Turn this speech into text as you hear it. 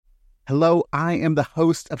Hello, I am the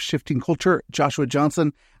host of Shifting Culture, Joshua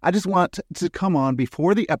Johnson. I just want to come on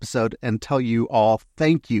before the episode and tell you all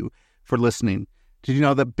thank you for listening. Did you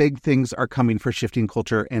know that big things are coming for Shifting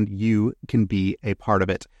Culture and you can be a part of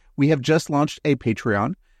it? We have just launched a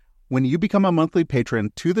Patreon. When you become a monthly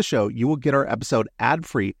patron to the show, you will get our episode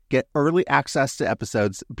ad-free, get early access to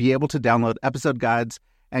episodes, be able to download episode guides,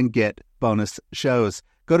 and get bonus shows.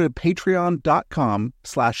 Go to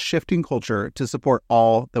patreon.com/shiftingculture to support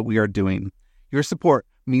all that we are doing. Your support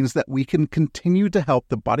means that we can continue to help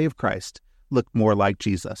the body of Christ look more like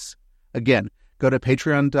Jesus. Again, go to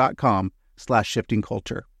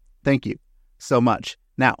patreon.com/shiftingculture. Thank you so much.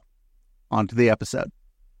 Now, on to the episode.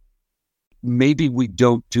 Maybe we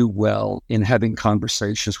don't do well in having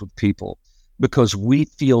conversations with people because we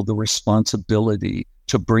feel the responsibility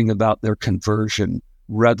to bring about their conversion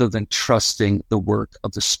rather than trusting the work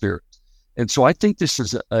of the Spirit. And so I think this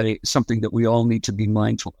is something that we all need to be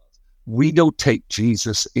mindful of. We don't take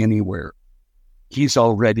Jesus anywhere. He's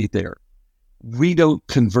already there. We don't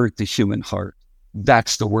convert the human heart.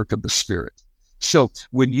 That's the work of the Spirit. So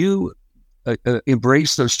when you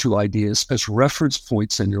embrace those two ideas as reference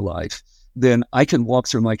points in your life, then I can walk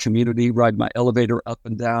through my community, ride my elevator up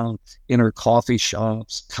and down, enter coffee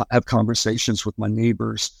shops, have conversations with my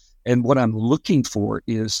neighbors. And what I'm looking for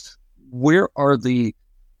is, where are the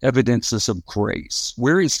evidences of grace?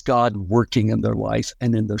 Where is God working in their life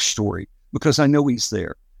and in their story? Because I know He's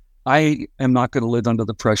there. I am not going to live under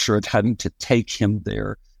the pressure of having to take Him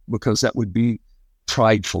there, because that would be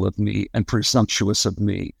prideful of me and presumptuous of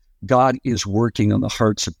me. God is working on the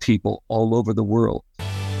hearts of people all over the world.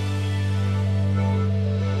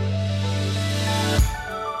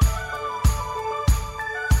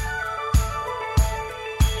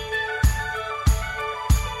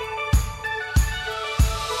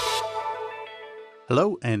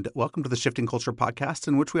 Hello, and welcome to the Shifting Culture podcast,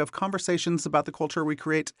 in which we have conversations about the culture we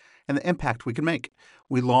create and the impact we can make.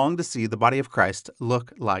 We long to see the body of Christ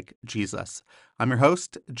look like Jesus. I'm your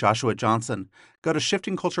host, Joshua Johnson. Go to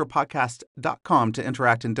shiftingculturepodcast.com to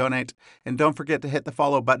interact and donate. And don't forget to hit the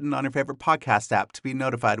follow button on your favorite podcast app to be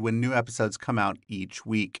notified when new episodes come out each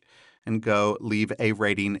week. And go leave a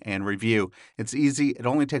rating and review. It's easy, it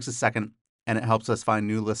only takes a second, and it helps us find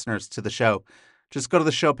new listeners to the show. Just go to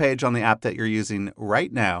the show page on the app that you're using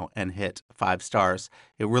right now and hit 5 stars.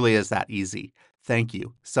 It really is that easy. Thank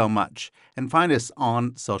you so much. And find us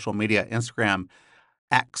on social media, Instagram,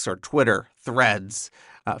 X or Twitter, Threads,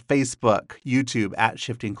 Facebook, YouTube at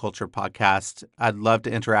Shifting Culture Podcast. I'd love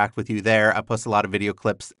to interact with you there. I post a lot of video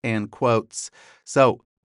clips and quotes. So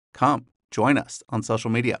come join us on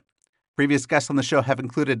social media. Previous guests on the show have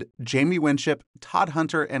included Jamie Winship, Todd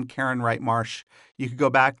Hunter, and Karen Wright Marsh. You could go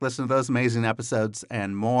back, listen to those amazing episodes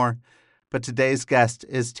and more. But today's guest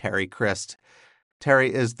is Terry Crist.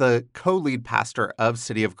 Terry is the co-lead pastor of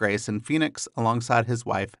City of Grace in Phoenix alongside his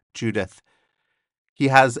wife, Judith. He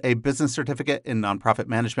has a business certificate in nonprofit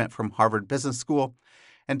management from Harvard Business School.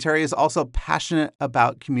 And Terry is also passionate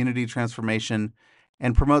about community transformation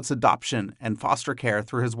and promotes adoption and foster care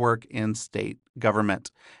through his work in state government.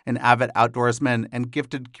 An avid outdoorsman and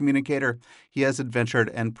gifted communicator, he has adventured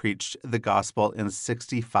and preached the gospel in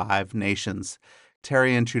 65 nations.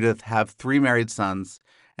 Terry and Judith have 3 married sons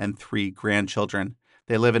and 3 grandchildren.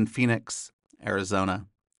 They live in Phoenix, Arizona.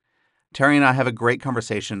 Terry and I have a great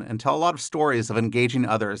conversation and tell a lot of stories of engaging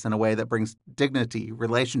others in a way that brings dignity,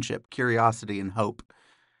 relationship, curiosity, and hope.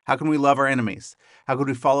 How can we love our enemies? How could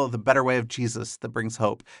we follow the better way of Jesus that brings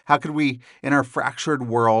hope? How could we, in our fractured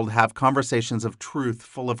world, have conversations of truth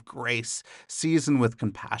full of grace, seasoned with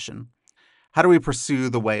compassion? How do we pursue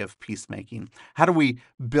the way of peacemaking? How do we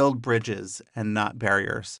build bridges and not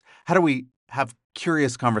barriers? How do we have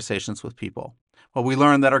curious conversations with people? Well, we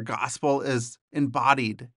learn that our gospel is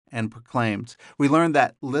embodied and proclaimed. We learn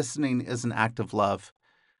that listening is an act of love.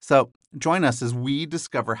 So join us as we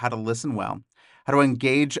discover how to listen well, how to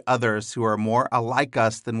engage others who are more alike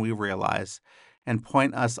us than we realize, and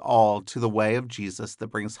point us all to the way of Jesus that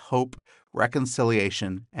brings hope,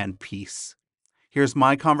 reconciliation, and peace. Here's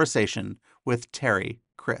my conversation with Terry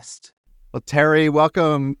Crist. Well, Terry,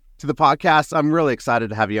 welcome to the podcast. I'm really excited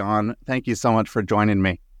to have you on. Thank you so much for joining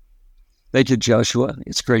me. Thank you, Joshua.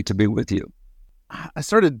 It's great to be with you. I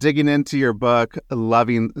started digging into your book,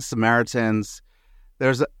 Loving Samaritans.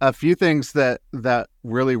 There's a few things that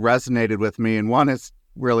really resonated with me. And one is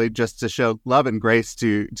really just to show love and grace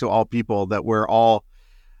to all people, that we're all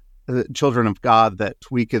children of God, that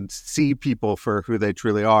we could see people for who they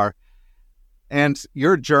truly are. And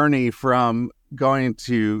your journey from going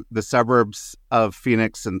to the suburbs of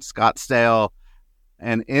Phoenix and Scottsdale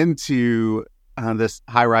and into this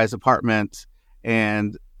high-rise apartment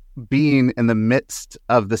and being in the midst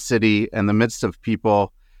of the city and the midst of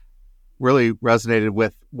people really resonated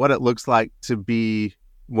with what it looks like to be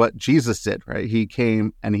what Jesus did, right? He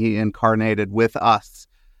came and he incarnated with us.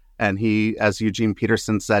 And he, as Eugene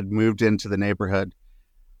Peterson said, moved into the neighborhood.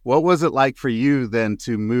 What was it like for you then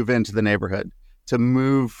to move into the neighborhood, to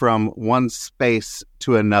move from one space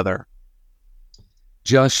to another?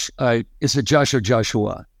 Josh, is it Josh or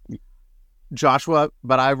Joshua? Joshua,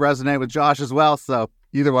 but I resonate with Josh as well, so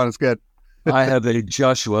either one is good. I have a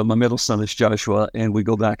Joshua. My middle son is Joshua, and we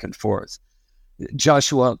go back and forth.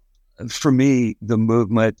 Joshua, for me, the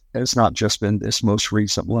movement has not just been this most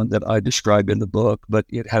recent one that I describe in the book, but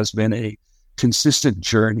it has been a consistent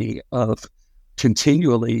journey of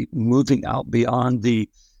continually moving out beyond the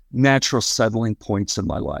natural settling points in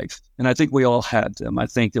my life. And I think we all had them. I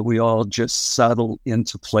think that we all just settle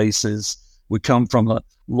into places. We come from a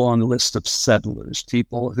long list of settlers,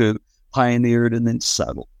 people who pioneered and then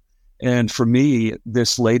settled. And for me,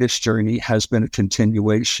 this latest journey has been a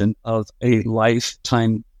continuation of a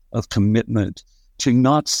lifetime of commitment to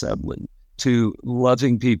not settling, to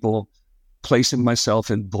loving people, placing myself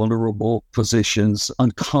in vulnerable positions,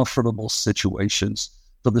 uncomfortable situations,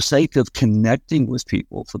 for the sake of connecting with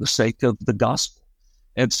people, for the sake of the gospel.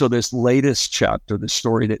 And so this latest chapter, the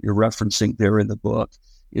story that you're referencing there in the book,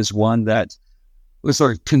 is one that was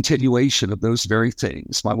a continuation of those very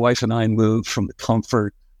things. My wife and I moved from the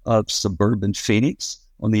comfort of suburban Phoenix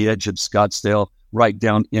on the edge of Scottsdale right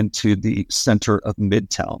down into the center of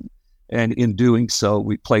Midtown. And in doing so,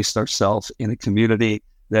 we placed ourselves in a community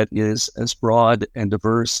that is as broad and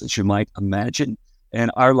diverse as you might imagine.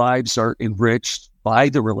 And our lives are enriched by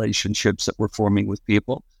the relationships that we're forming with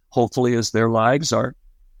people, hopefully as their lives are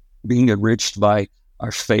being enriched by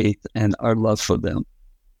our faith and our love for them.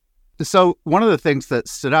 So one of the things that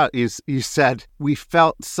stood out is you said we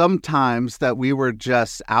felt sometimes that we were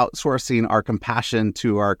just outsourcing our compassion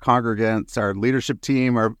to our congregants, our leadership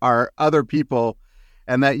team, or our other people,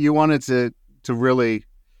 and that you wanted to really,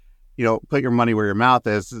 put your money where your mouth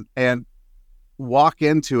is and walk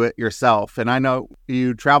into it yourself. And I know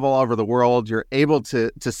you travel all over the world. You're able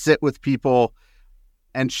to sit with people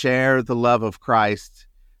and share the love of Christ.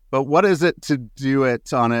 But what is it to do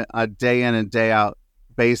it on a day in and day out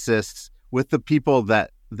basis with the people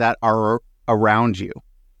that are around you?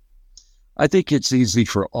 I think it's easy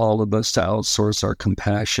for all of us to outsource our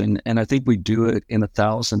compassion, and I think we do it in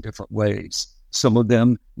 1,000 different ways. Some of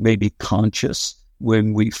them may be conscious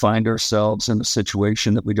when we find ourselves in a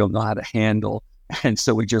situation that we don't know how to handle, and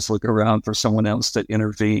so we just look around for someone else to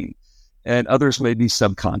intervene. And others may be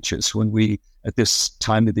subconscious when we, at this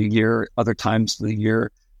time of the year, other times of the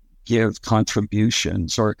year, give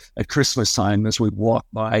contributions, or at Christmas time as we walk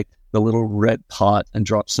by the little red pot and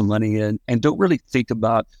drop some money in and don't really think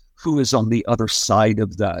about who is on the other side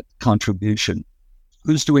of that contribution,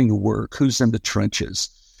 who's doing the work, who's in the trenches.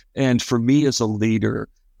 And for me as a leader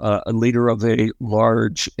of a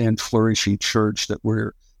large and flourishing church that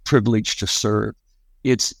we're privileged to serve,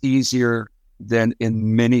 it's easier than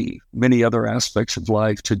in many, many other aspects of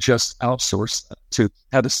life to just outsource that, to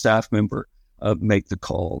have a staff member make the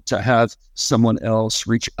call, to have someone else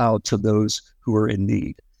reach out to those who are in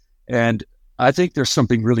need. And I think there's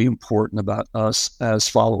something really important about us as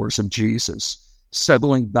followers of Jesus,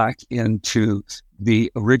 settling back into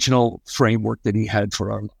the original framework that he had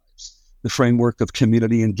for our lives, the framework of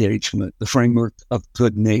community engagement, the framework of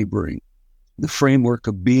good neighboring, the framework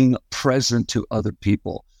of being present to other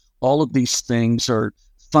people. All of these things are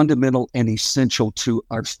fundamental and essential to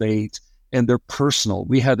our faith, and they're personal.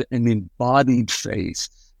 We have an embodied faith,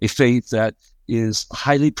 a faith that is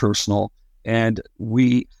highly personal, and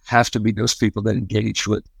we have to be those people that engage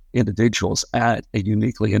with individuals at a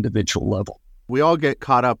uniquely individual level. We all get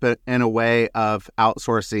caught up in a way of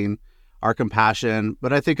outsourcing our compassion,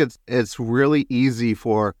 but I think it's really easy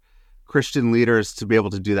for Christian leaders to be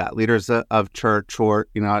able to do that. Leaders of church or,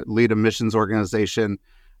 lead a missions organization.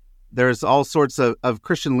 There's all sorts of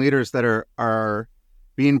Christian leaders that are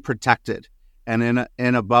being protected and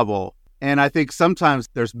in a bubble. And I think sometimes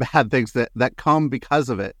there's bad things that come because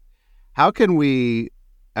of it. How can we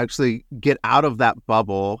actually get out of that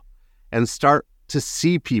bubble and start to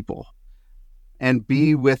see people and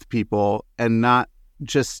be with people and not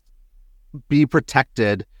just be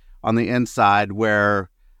protected on the inside where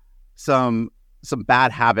some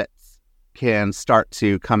bad habits can start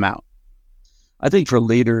to come out? I think for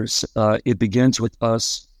leaders, it begins with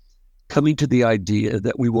us coming to the idea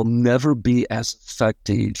that we will never be as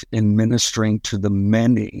effective in ministering to the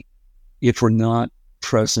many if we're not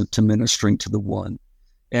present to ministering to the one.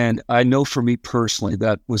 And I know for me personally,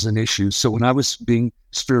 that was an issue. So when I was being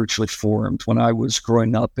spiritually formed, when I was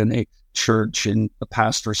growing up in a church, in a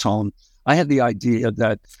pastor's home, I had the idea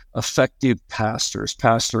that effective pastors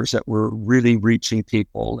that were really reaching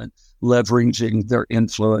people and leveraging their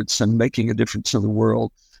influence and making a difference in the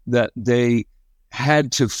world, that they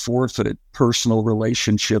had to forfeit personal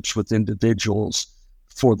relationships with individuals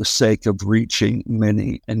for the sake of reaching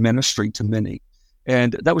many and ministering to many.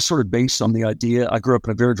 And that was sort of based on the idea. I grew up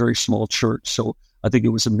in a very, very small church, so I think it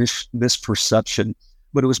was a misperception,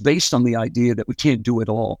 but it was based on the idea that we can't do it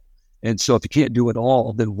all. And so if you can't do it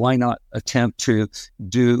all, then why not attempt to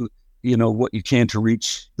do, what you can to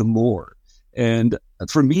reach the more? And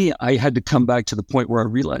for me, I had to come back to the point where I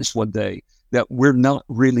realized one day that we're not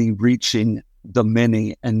really reaching the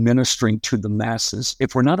many and ministering to the masses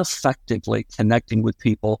if we're not effectively connecting with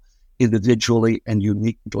people individually and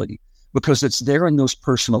uniquely, because it's there in those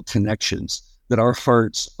personal connections that our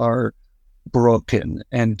hearts are broken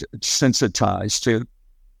and sensitized to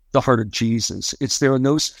the heart of Jesus. It's there in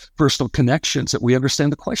those personal connections that we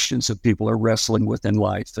understand the questions that people are wrestling with in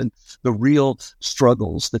life and the real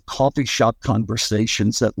struggles, the coffee shop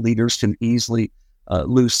conversations that leaders can easily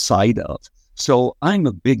lose sight of. So I'm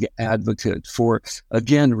a big advocate for,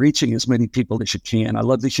 again, reaching as many people as you can. I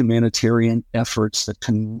love the humanitarian efforts that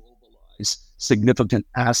can mobilize significant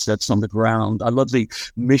assets on the ground. I love the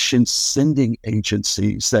mission sending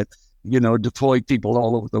agencies that, deploy people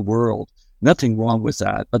all over the world. Nothing wrong with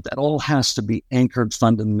that, but that all has to be anchored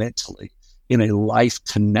fundamentally in a life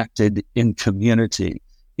connected in community,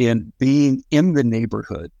 in being in the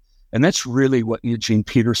neighborhood. And that's really what Eugene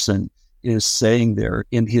Peterson is saying there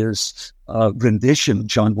in his rendition of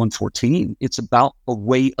John 1:14. It's about a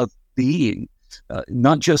way of being,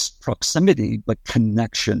 not just proximity, but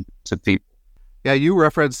connection to people. Yeah, you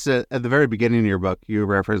referenced at the very beginning of your book, you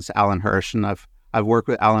referenced Alan Hirsch, and I've worked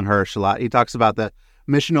with Alan Hirsch a lot. He talks about the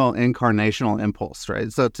missional incarnational impulse,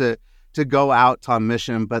 right? So to go out on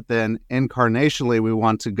mission, but then incarnationally, we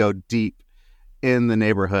want to go deep in the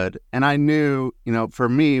neighborhood. And I knew, for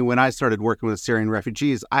me, when I started working with Syrian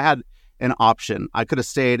refugees, I had an option. I could have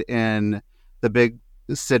stayed in the big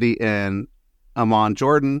city in Amman,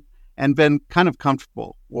 Jordan, and been kind of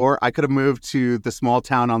comfortable. Or I could have moved to the small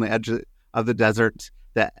town on the edge of the desert,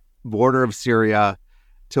 the border of Syria,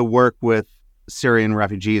 to work with Syrian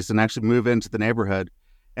refugees and actually move into the neighborhood.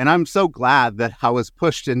 And I'm so glad that I was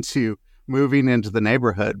pushed into moving into the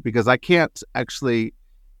neighborhood, because I can't actually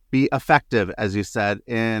be effective, as you said,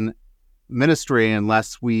 in ministry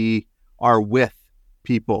unless we are with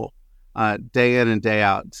people day in and day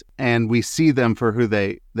out, and we see them for who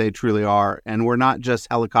they truly are. And we're not just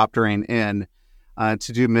helicoptering in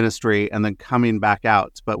to do ministry and then coming back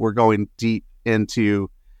out, but we're going deep into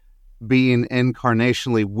being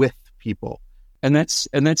incarnationally with people. And that's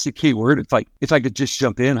the key word. If I could just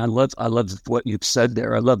jump in, I love what you've said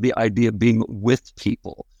there. I love the idea of being with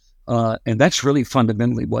people. And that's really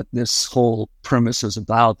fundamentally what this whole premise is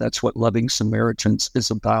about. That's what Loving Samaritans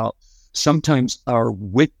is about. Sometimes our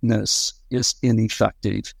witness is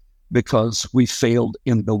ineffective because we failed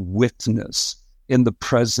in the witness, in the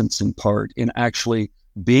presence in part, in actually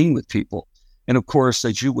being with people. And of course,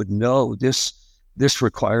 as you would know, this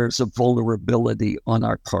requires a vulnerability on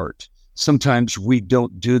our part. Sometimes we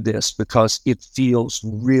don't do this because it feels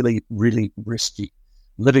really, really risky.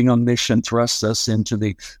 Living on mission thrusts us into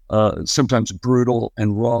the sometimes brutal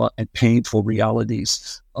and raw and painful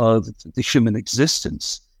realities of the human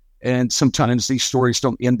existence. And sometimes these stories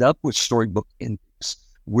don't end up with storybook endings.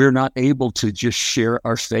 We're not able to just share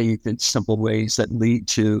our faith in simple ways that lead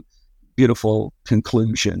to beautiful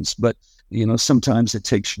conclusions. But, sometimes it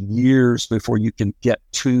takes years before you can get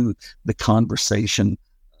to the conversation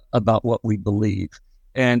about what we believe.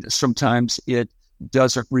 And sometimes it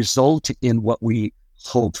doesn't result in what we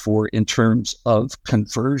hope for in terms of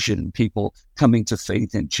conversion, people coming to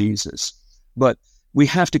faith in Jesus. But we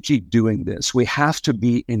have to keep doing this. We have to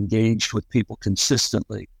be engaged with people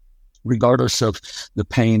consistently, regardless of the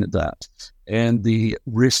pain of that and the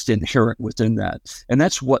risk inherent within that. And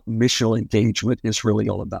that's what missional engagement is really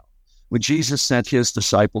all about. When Jesus sent his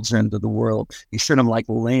disciples into the world, he sent them like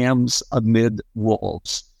lambs amid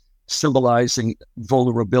wolves, symbolizing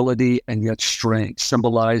vulnerability and yet strength,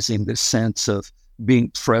 symbolizing this sense of being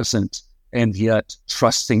present and yet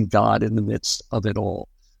trusting God in the midst of it all.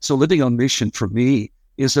 So living on mission for me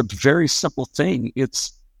is a very simple thing.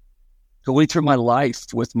 It's going through my life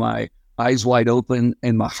with my eyes wide open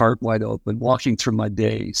and my heart wide open, walking through my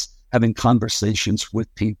days, having conversations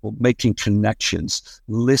with people, making connections,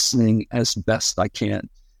 listening as best I can.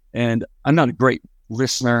 And I'm not a great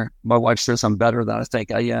listener. My wife says I'm better than I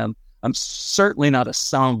think I am. I'm certainly not a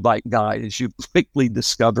soundbite guy, as you quickly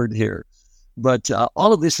discovered here. But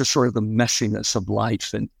all of this is sort of the messiness of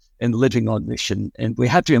life and living on mission. And we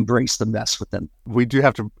have to embrace the mess with them. We do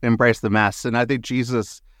have to embrace the mess. And I think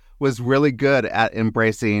Jesus was really good at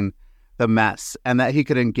embracing the mess, and that he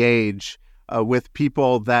could engage with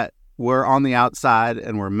people that were on the outside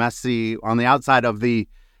and were messy, on the outside of the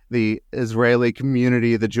Israeli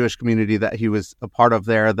community, the Jewish community that he was a part of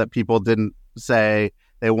there, that people didn't say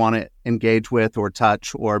they want to engage with or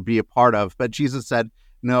touch or be a part of. But Jesus said,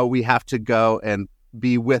 no, we have to go and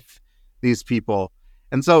be with these people.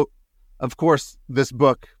 And so, of course, this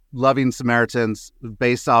book, Loving Samaritans,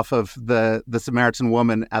 based off of the Samaritan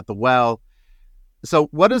woman at the well. So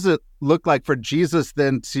what does it look like for Jesus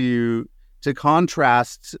then to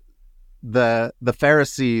contrast the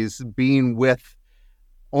Pharisees being with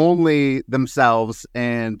only themselves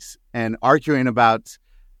and arguing about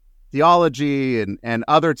theology and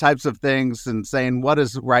other types of things and saying what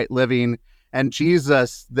is right living, and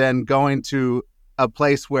Jesus then going to a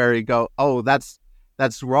place where he go, oh, that's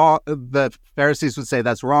wrong. The Pharisees would say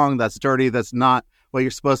that's wrong, that's dirty, that's not what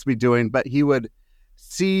you're supposed to be doing. But he would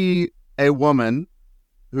see a woman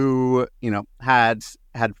who, had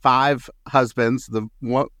 5 husbands. The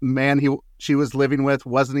man she was living with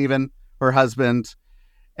wasn't even her husband.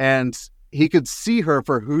 And he could see her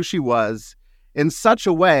for who she was in such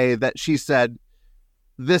a way that she said,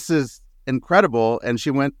 this is incredible. And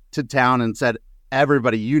she went to town and said,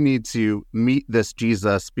 everybody, you need to meet this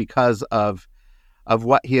Jesus because of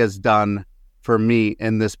what he has done for me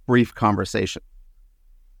in this brief conversation.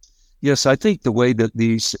 Yes, I think the way that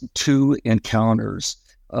these two encounters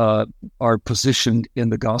are positioned in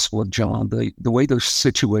the Gospel of John, the way they're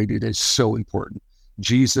situated is so important.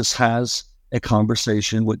 Jesus has a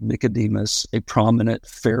conversation with Nicodemus, a prominent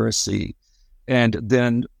Pharisee, and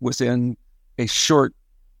then within a short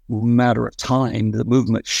matter of time, the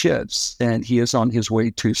movement shifts, and he is on his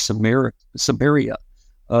way to Samaria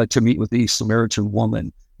to meet with the Samaritan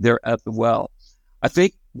woman there at the well. I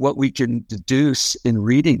think what we can deduce in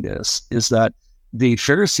reading this is that the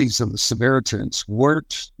Pharisees and the Samaritans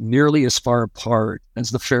weren't nearly as far apart as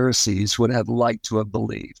the Pharisees would have liked to have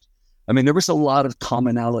believed. I mean, there was a lot of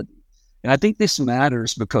commonality. And I think this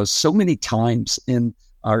matters because so many times in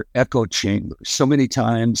our echo chambers, so many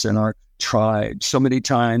times in our tribes, so many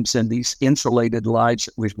times in these insulated lives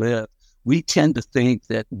that we live, we tend to think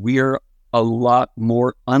that we're a lot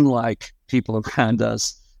more unlike people around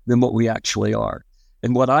us than what we actually are.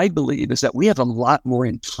 And what I believe is that we have a lot more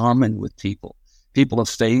in common with people of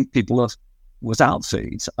faith, people without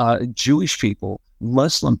faith, Jewish people,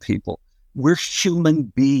 Muslim people. We're human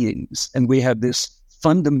beings, and we have this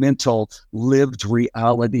fundamental lived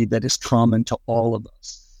reality that is common to all of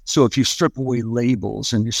us. So if you strip away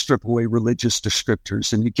labels and you strip away religious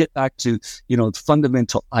descriptors and you get back to,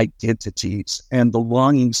 fundamental identities and the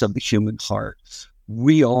longings of the human heart,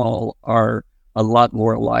 we all are a lot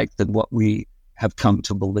more alike than what we have come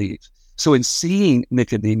to believe. So in seeing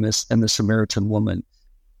Nicodemus and the Samaritan woman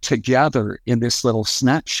together in this little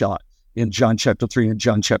snapshot in John chapter 3 and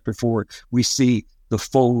John chapter 4, we see the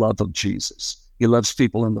full love of Jesus. He loves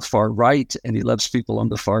people on the far right and he loves people on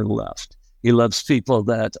the far left. He loves people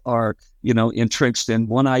that are, entrenched in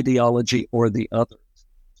one ideology or the other.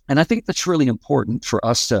 And I think that's really important for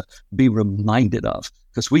us to be reminded of,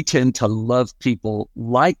 because we tend to love people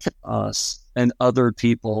like us and other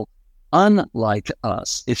people unlike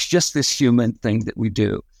us. It's just this human thing that we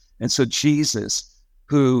do. And so Jesus,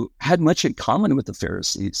 who had much in common with the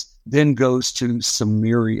Pharisees, then goes to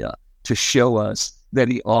Samaria to show us that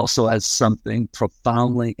he also has something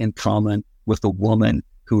profoundly in common with a woman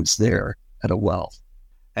who is there at a well.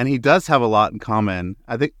 And he does have a lot in common.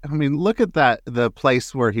 Look at that, the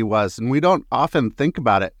place where he was. And we don't often think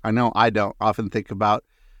about it. I know I don't often think about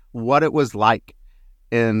what it was like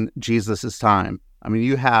in Jesus's time.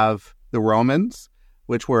 You have the Romans,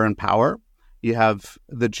 which were in power. You have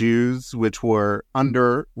the Jews, which were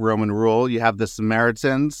under Roman rule. You have the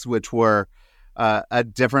Samaritans, which were a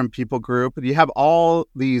different people group. You have all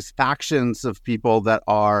these factions of people that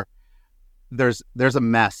are, there's a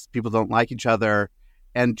mess. People don't like each other.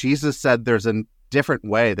 And Jesus said there's a different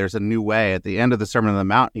way. There's a new way. At the end of the Sermon on the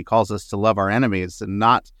Mount, he calls us to love our enemies and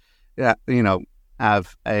not,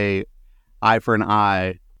 have a eye for an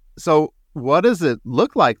eye. So what does it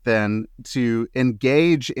look like then to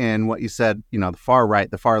engage in what you said, the far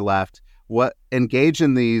right, the far left, engage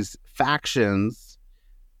in these factions?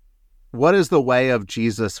 What is the way of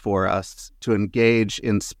Jesus for us to engage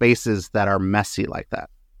in spaces that are messy like that?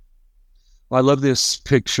 Well, I love this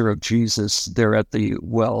picture of Jesus there at the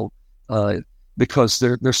well. The because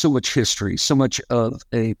there's so much history, so much of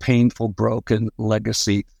a painful, broken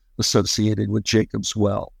legacy associated with Jacob's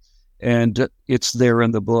well. And it's there in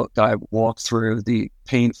the book. I walk through the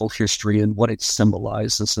painful history and what it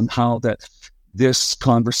symbolizes, and how that this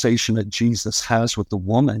conversation that Jesus has with the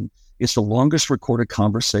woman is the longest recorded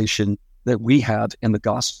conversation that we have in the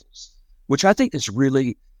Gospels, which I think is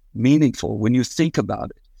really meaningful when you think about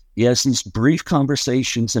it. He has these brief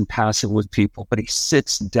conversations in passing with people, but he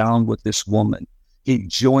sits down with this woman. He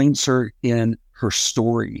joins her in her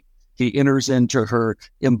story. He enters into her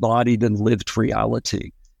embodied and lived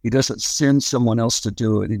reality. He doesn't send someone else to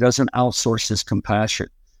do it. He doesn't outsource his compassion,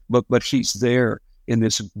 but he's there in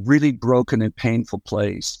this really broken and painful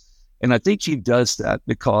place. And I think he does that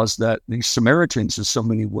because that the Samaritans, in so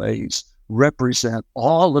many ways, represent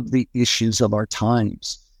all of the issues of our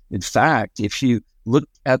times. In fact, if you look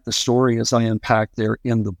at the story as I unpack there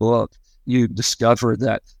in the book, you discover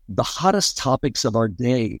that the hottest topics of our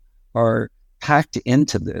day are packed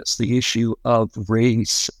into this: the issue of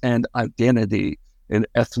race and identity and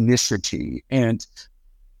ethnicity and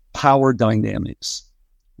power dynamics,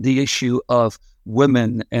 the issue of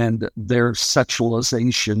women and their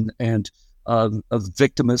sexualization and of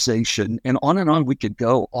victimization, and on we could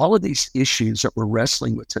go. All of these issues that we're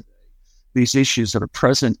wrestling with today, these issues that are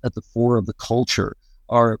present at the fore of the culture,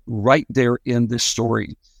 are right there in this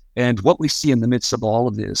story. And what we see in the midst of all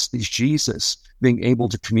of this is Jesus being able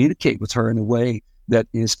to communicate with her in a way that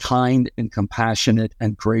is kind and compassionate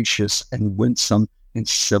and gracious and winsome and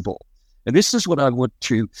civil. And this is what I want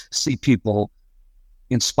to see people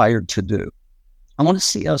inspired to do. I want to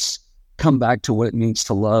see us come back to what it means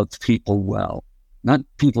to love people well, not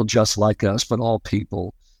people just like us, but all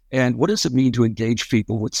people. And what does it mean to engage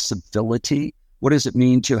people with civility? What does it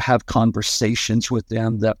mean to have conversations with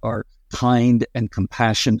them that are kind and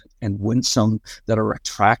compassionate and winsome, that are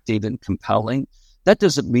attractive and compelling? That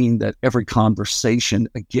doesn't mean that every conversation,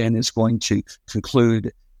 again, is going to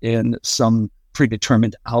conclude in some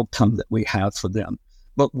predetermined outcome that we have for them.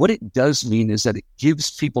 But what it does mean is that it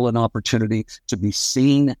gives people an opportunity to be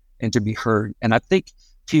seen and to be heard. And I think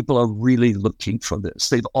people are really looking for this.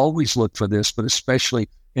 They've always looked for this, but especially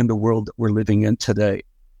in the world that we're living in today.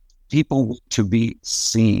 People want to be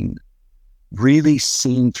seen, really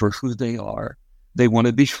seen for who they are. They want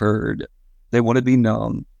to be heard. They want to be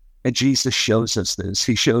known. And Jesus shows us this.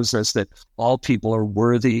 He shows us that all people are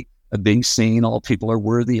worthy of being seen. All people are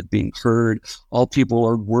worthy of being heard. All people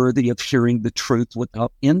are worthy of hearing the truth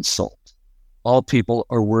without insult. All people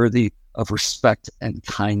are worthy of respect and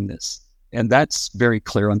kindness. And that's very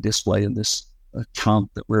clear on display in this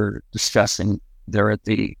account that we're discussing there at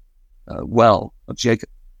the well of Jacob.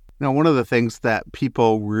 Now, one of the things that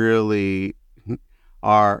people really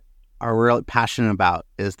are really passionate about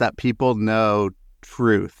is that people know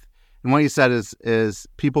truth. And what you said is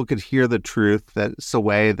people could hear the truth that's a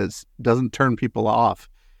way that doesn't turn people off,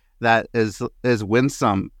 that is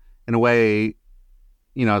winsome in a way,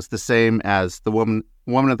 it's the same as the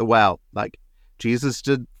woman at the well. Like, Jesus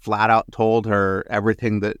just flat out told her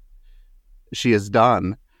everything that she has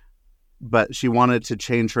done, but she wanted to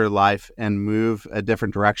change her life and move a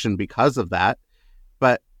different direction because of that.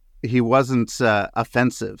 But he wasn't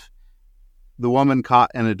offensive. The woman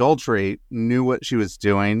caught in adultery knew what she was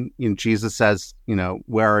doing. Jesus says,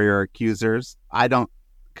 where are your accusers? I don't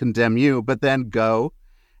condemn you, but then go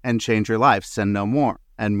and change your life, sin no more,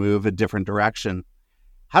 and move a different direction.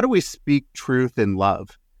 How do we speak truth in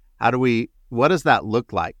love? What does that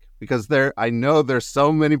look like? Because I know there's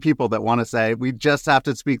so many people that want to say, we just have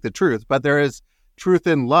to speak the truth, but there is truth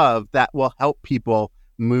in love that will help people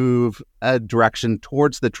move a direction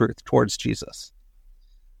towards the truth, towards Jesus.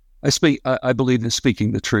 I believe that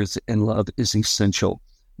speaking the truth in love is essential,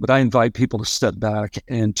 but I invite people to step back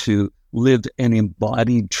and to live an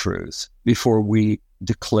embodied truth before we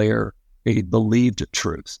declare a believed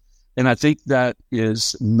truth. And I think that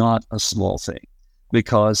is not a small thing,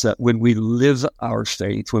 because when we live our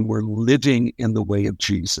faith, when we're living in the way of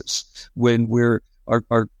Jesus, when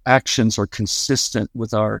our actions are consistent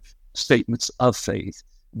with our statements of faith,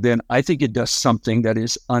 then I think it does something that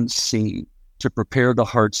is unseen to prepare the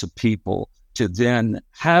hearts of people to then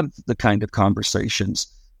have the kind of conversations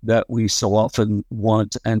that we so often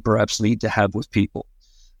want and perhaps need to have with people.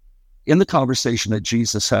 In the conversation that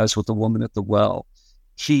Jesus has with the woman at the well,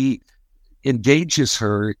 he engages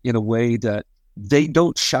her in a way that they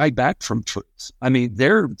don't shy back from truth. I mean,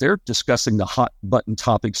 they're discussing the hot button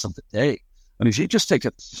topics of the day. I mean, if you just take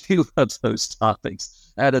a few of those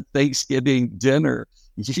topics at a Thanksgiving dinner,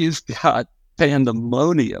 you've got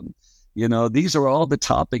pandemonium. These are all the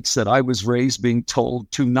topics that I was raised being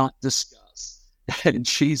told to not discuss. And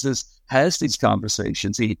Jesus has these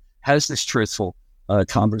conversations. He has this truthful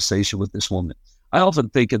conversation with this woman. I often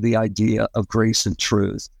think of the idea of grace and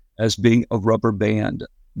truth as being a rubber band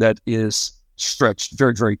that is stretched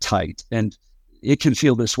very, very tight. And it can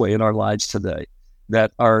feel this way in our lives today,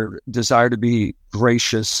 that our desire to be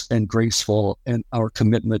gracious and graceful and our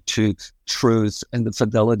commitment to truth and the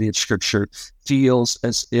fidelity of Scripture feels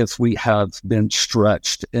as if we have been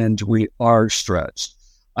stretched, and we are stretched.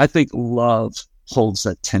 I think love holds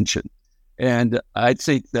that tension. And I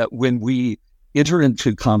think that when we enter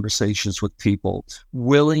into conversations with people,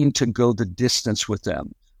 willing to go the distance with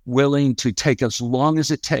them, willing to take as long as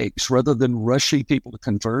it takes, rather than rushing people to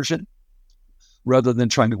conversion, rather than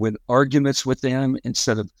trying to win arguments with them,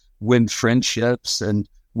 instead of win friendships and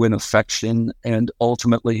win affection, and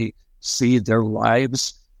ultimately see their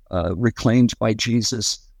lives reclaimed by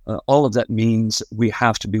Jesus. All of that means we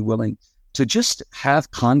have to be willing to just have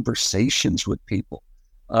conversations with people.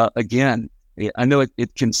 Again, I know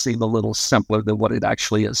it can seem a little simpler than what it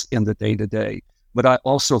actually is in the day-to-day, but I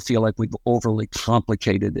also feel like we've overly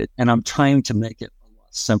complicated it, and I'm trying to make it a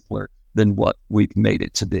lot simpler than what we've made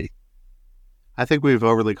it to be. I think we've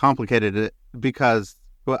overly complicated it because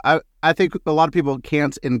I think a lot of people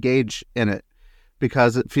can't engage in it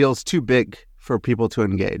because it feels too big for people to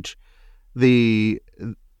engage. The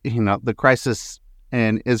crisis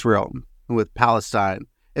in Israel with Palestine,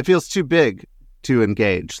 it feels too big to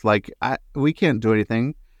engage. Like we can't do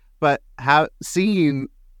anything, but seeing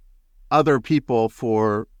other people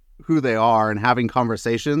for who they are and having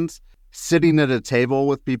conversations, sitting at a table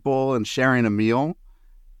with people and sharing a meal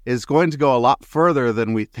is going to go a lot further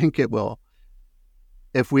than we think it will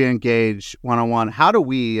if we engage one-on-one. How do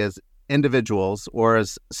we as individuals or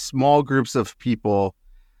as small groups of people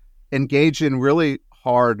engage in really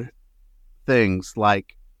hard things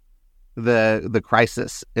like the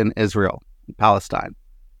crisis in Israel, Palestine?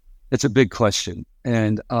 It's a big question,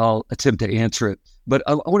 and I'll attempt to answer it. But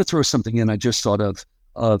I want to throw something in I just thought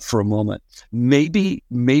of for a moment. Maybe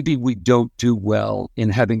we don't do well in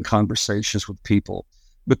having conversations with people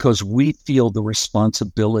because we feel the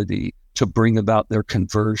responsibility to bring about their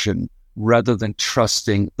conversion rather than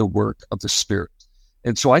trusting the work of the Spirit.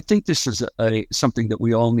 And so I think this is something that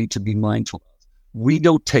we all need to be mindful of. We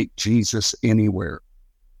don't take Jesus anywhere.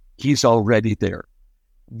 He's already there.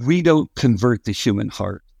 We don't convert the human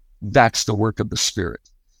heart. That's the work of the Spirit.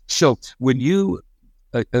 So when you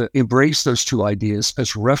embrace those two ideas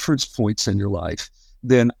as reference points in your life,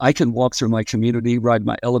 then I can walk through my community, ride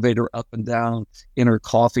my elevator up and down, enter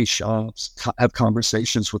coffee shops, have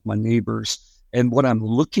conversations with my neighbors. And what I'm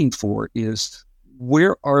looking for is,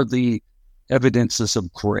 where are the evidences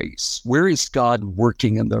of grace? Where is God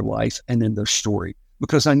working in their life and in their story?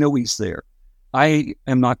 Because I know He's there. I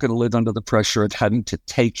am not going to live under the pressure of having to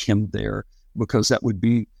take Him there, because that would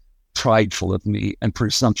be prideful of me and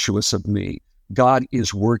presumptuous of me. God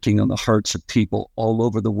is working on the hearts of people all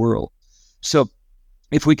over the world. So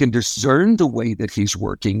if we can discern the way that He's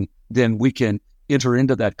working, then we can enter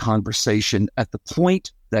into that conversation at the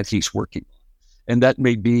point that He's working. And that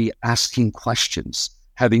may be asking questions,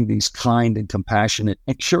 having these kind and compassionate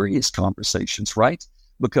and curious conversations, right?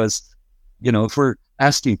 Because, if we're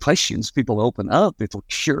asking questions, people open up. If we're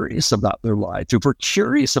curious about their lives, if we're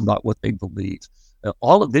curious about what they believe,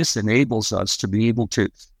 all of this enables us to be able to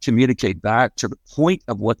communicate back to the point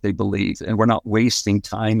of what they believe. And we're not wasting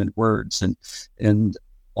time and words and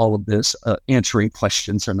all of this answering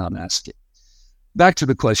questions they're not asking. Back to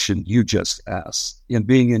the question you just asked. In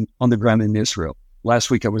being on the ground in Israel,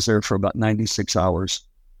 last week I was there for about 96 hours.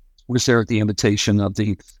 I was there at the invitation of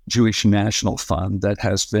the Jewish National Fund that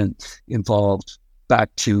has been involved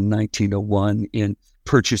back to 1901 in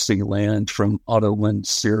purchasing land from Ottoman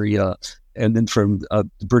Syria and then from the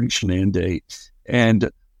British Mandate. And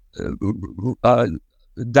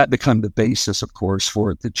that became the basis, of course,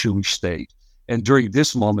 for the Jewish state. And during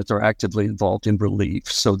this moment, they're actively involved in relief.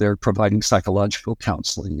 So they're providing psychological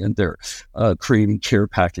counseling, and they're creating care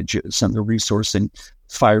packages, and they're resourcing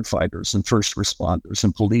firefighters and first responders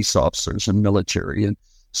and police officers and military. And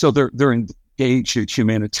so they're engaged in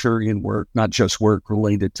humanitarian work, not just work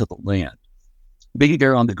related to the land. Being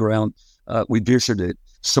there on the ground, we visited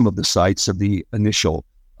some of the sites of the initial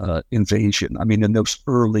invasion. I mean, in those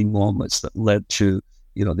early moments that led to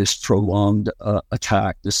this prolonged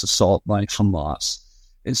attack, this assault by Hamas.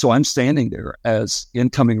 And so I'm standing there as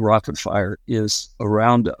incoming rocket fire is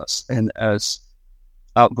around us and as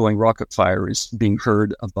outgoing rocket fire is being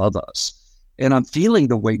heard above us. And I'm feeling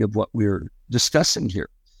the weight of what we're discussing here,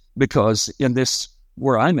 because in this,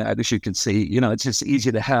 where I'm at, as you can see, it's just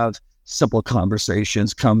easy to have simple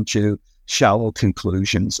conversations, come to shallow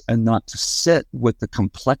conclusions and not to sit with the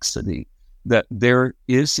complexity that there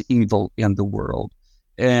is evil in the world.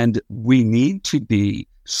 And we need to be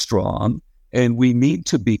strong and we need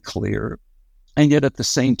to be clear. And yet at the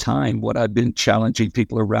same time, what I've been challenging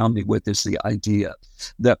people around me with is the idea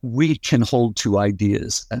that we can hold two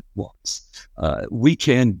ideas at once. We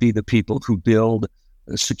can be the people who build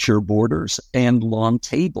secure borders and long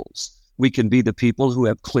tables. We can be the people who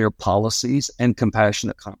have clear policies and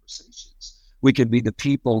compassionate conversations. We can be the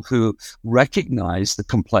people who recognize the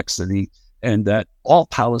complexity and that all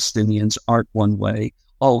Palestinians aren't one way,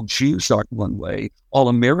 all Jews aren't one way, all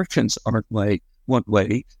Americans aren't one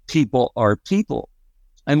way. People are people.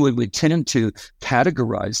 And when we tend to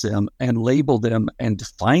categorize them and label them and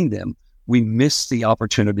define them, we miss the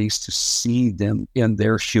opportunities to see them in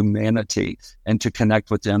their humanity and to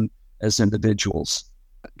connect with them as individuals.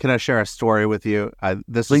 Can I share a story with you?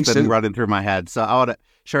 This Please has been do. running through my head. So I want to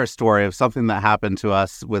share a story of something that happened to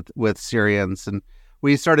us with Syrians. And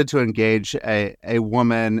we started to engage a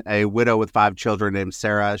woman, a widow with 5 children named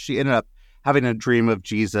Sarah. She ended up having a dream of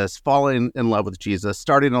Jesus, falling in love with Jesus,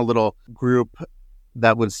 starting a little group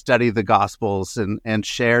that would study the Gospels and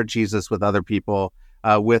share Jesus with other people,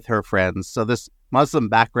 with her friends. So this Muslim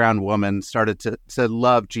background woman started to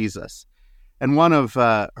love Jesus. And one of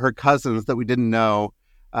her cousins that we didn't know,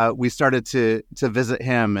 we started to visit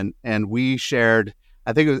him, and we shared,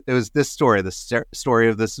 I think it was this story, the story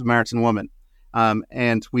of the Samaritan woman.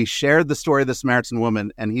 And we shared the story of the Samaritan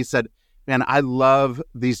woman, and he said, "Man, I love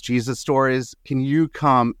these Jesus stories. Can you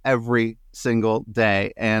come every single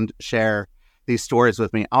day and share these stories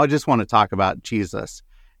with me? I just want to talk about Jesus."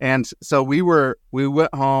 And so we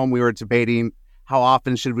went home, we were debating how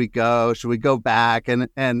often should we go? Should we go back and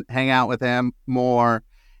hang out with him more?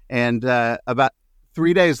 And about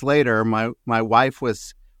 3 days later, my wife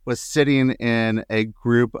was sitting in a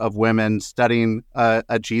group of women studying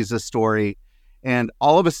a Jesus story. And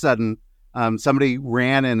all of a sudden, somebody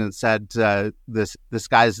ran in and said this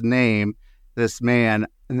guy's name, this man,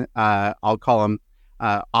 I'll call him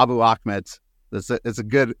Abu Ahmed. It's a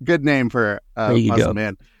good name for a Muslim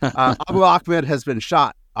man. Abu Ahmed has been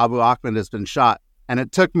shot. Abu Ahmed has been shot. And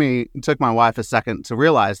it took my wife a second to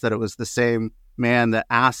realize that it was the same man that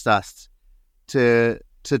asked us to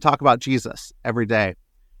talk about Jesus every day.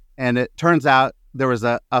 And it turns out there was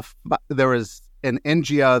an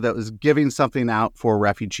NGO that was giving something out for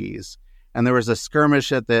refugees. And there was a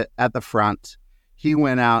skirmish at the front. He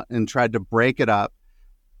went out and tried to break it up.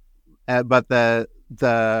 But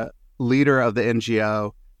the leader of the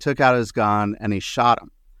NGO took out his gun and he shot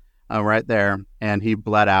him right there. And he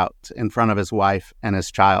bled out in front of his wife and his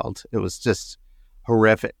child. It was just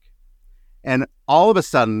horrific. And all of a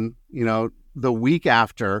sudden, the week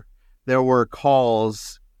after, there were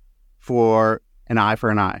calls for an eye for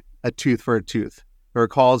an eye, a tooth for a tooth. There were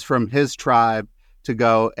calls from his tribe to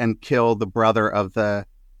go and kill the brother of the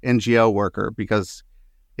NGO worker because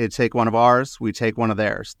it'd take one of ours, we take one of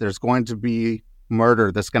theirs. There's going to be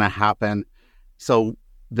murder that's going to happen. So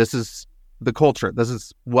this is the culture. This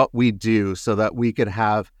is what we do so that we could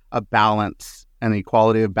have a balance, an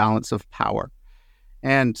equality of balance of power.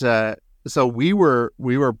 And so we were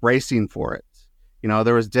bracing for it.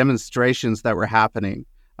 There was demonstrations that were happening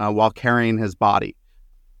while carrying his body,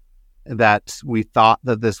 that we thought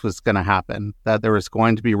that this was going to happen, that there was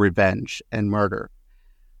going to be revenge and murder.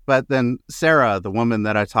 But then Sarah, the woman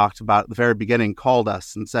that I talked about at the very beginning, called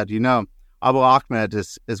us and said, Abu Ahmed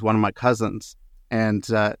is one of my cousins. And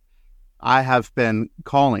I have been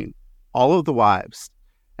calling all of the wives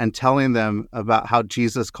and telling them about how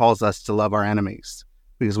Jesus calls us to love our enemies,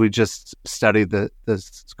 because we just studied the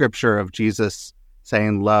scripture of Jesus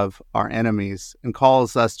saying love our enemies and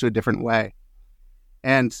calls us to a different way.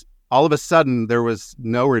 And all of a sudden, there was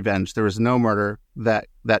no revenge. There was no murder that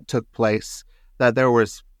took place, that there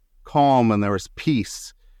was calm and there was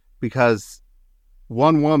peace because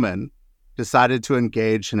one woman decided to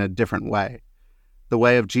engage in a different way, the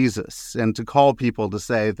way of Jesus, and to call people to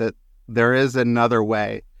say that there is another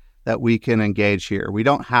way that we can engage here. We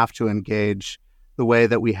don't have to engage the way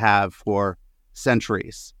that we have for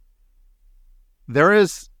centuries. There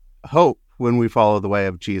is hope when we follow the way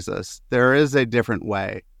of Jesus. There is a different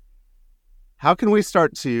way. How can we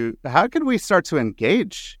start to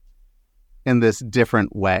engage in this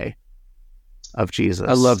different way of Jesus?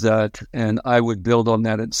 I love that. And I would build on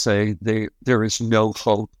that and say there is no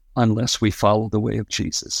hope unless we follow the way of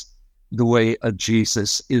Jesus. The way of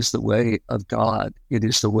Jesus is the way of God. It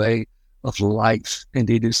is the way of life, and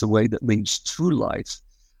it is the way that leads to life.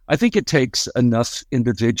 I think it takes enough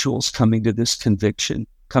individuals coming to this conviction,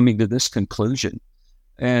 coming to this conclusion.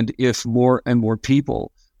 And if more and more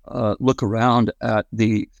people look around at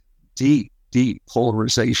the deep, deep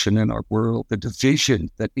polarization in our world, the division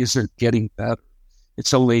that isn't getting better.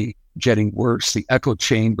 It's only getting worse. The echo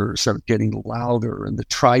chambers are getting louder, and the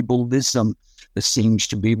tribalism that seems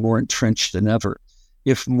to be more entrenched than ever.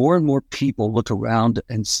 If more and more people look around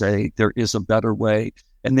and say there is a better way,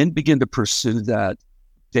 and then begin to pursue that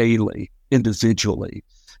daily, individually,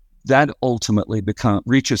 that ultimately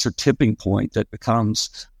reaches a tipping point that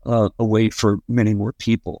becomes a way for many more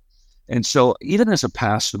people. And so even as a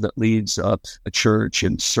pastor that leads a church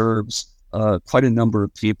and serves quite a number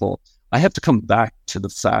of people, I have to come back to the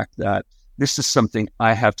fact that this is something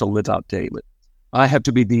I have to live out daily. I have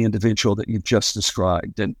to be the individual that you've just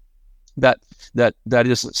described. And that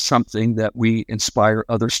isn't something that we inspire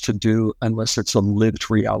others to do unless it's a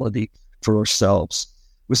lived reality for ourselves.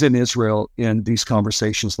 I was in Israel in these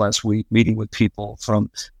conversations last week, meeting with people from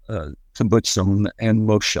kibbutzim and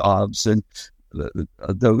moshavs and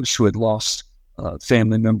those who had lost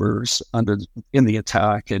family members in the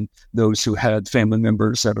attack, and those who had family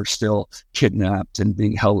members that are still kidnapped and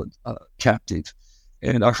being held captive.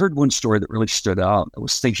 And I heard one story that really stood out. I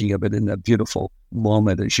was thinking of it in that beautiful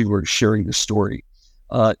moment as you were sharing the story.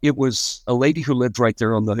 It was a lady who lived right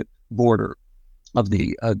there on the border of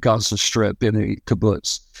the Gaza Strip in a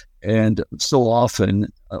kibbutz. And so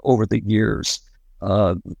often over the years,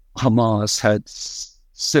 Hamas had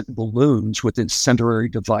sent balloons with incendiary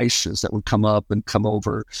devices that would come up and come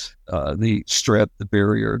over the strip, the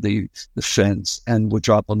barrier, the fence, and would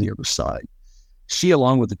drop on the other side. She,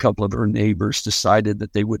 along with a couple of her neighbors, decided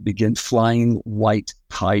that they would begin flying white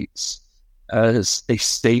kites as a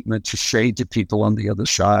statement to say to people on the other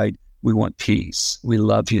side, we want peace, we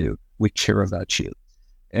love you, we care about you.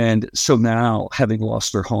 And so now, having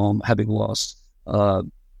lost her home, having lost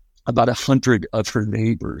about 100 of her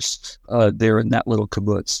neighbors there in that little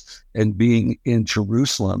kibbutz, and being in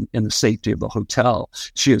Jerusalem in the safety of the hotel,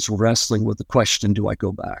 she is wrestling with the question, do I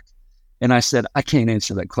go back? And I said, I can't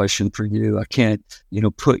answer that question for you. I can't,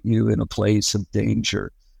 put you in a place of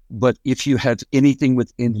danger. But if you have anything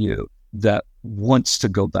within you that wants to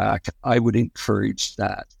go back, I would encourage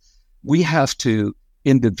that. We have to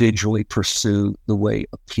individually pursue the way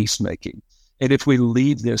of peacemaking. And if we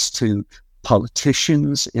leave this to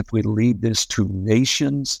politicians, if we leave this to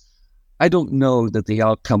nations, I don't know that the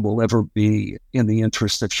outcome will ever be in the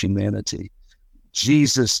interest of humanity.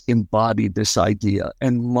 Jesus embodied this idea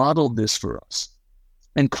and modeled this for us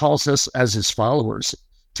and calls us as his followers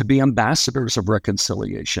to be ambassadors of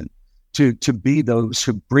reconciliation, to be those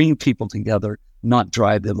who bring people together, not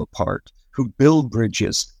drive them apart, who build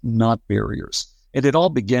bridges, not barriers. And it all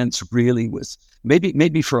begins really with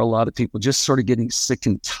maybe for a lot of people, just sort of getting sick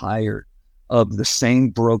and tired of the same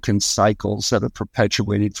broken cycles that are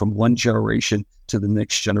perpetuated from one generation to the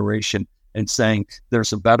next generation, and saying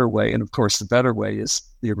there's a better way. And of course, the better way is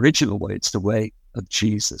the original way. It's the way of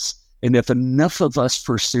Jesus. And if enough of us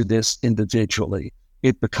pursue this individually,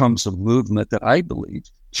 it becomes a movement that I believe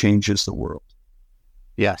changes the world.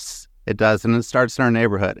 Yes, it does. And it starts in our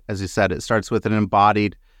neighborhood. As you said, it starts with an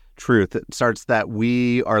embodied truth. It starts that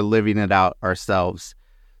we are living it out ourselves.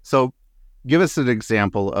 So give us an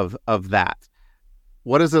example of that.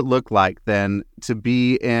 What does it look like then to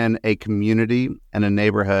be in a community and a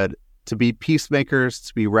neighborhood, to be peacemakers,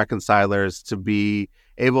 to be reconcilers, to be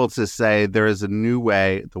able to say there is a new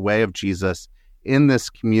way, the way of Jesus, in this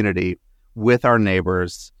community with our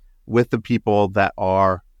neighbors, with the people that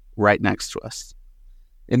are right next to us?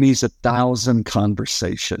 It means 1,000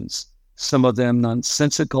 conversations, some of them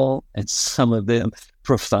nonsensical and some of them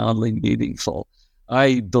profoundly meaningful.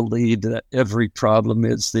 I believe that every problem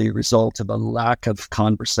is the result of a lack of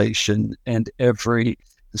conversation, and every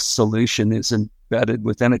solution is embedded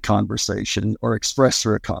within a conversation or expressed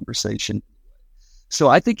through a conversation. So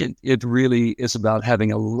I think it really is about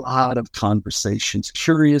having a lot of conversations,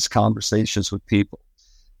 curious conversations with people.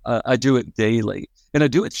 I do it daily, and I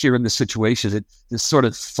do it here in the situation. It's sort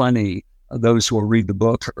of funny. Those who will read the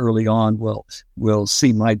book early on will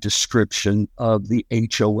see my description of the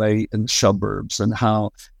HOA in the suburbs, and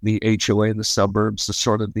how the HOA in the suburbs is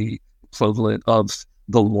sort of the equivalent of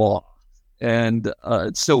the law. And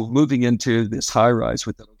so moving into this high-rise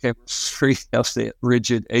with it, we're free of the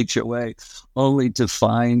rigid HOA, only to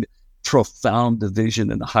find profound division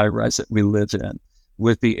in the high-rise that we live in,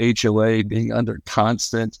 with the HOA being under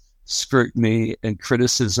constant scrutiny and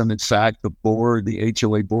criticism. In fact, the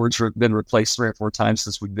HOA boards have been replaced 3 or 4 times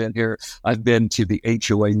since we've been here. I've been to the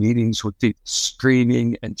HOA meetings with people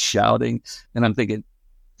screaming and shouting, and I'm thinking,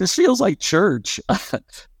 this feels like church.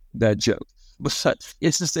 Bad joke. But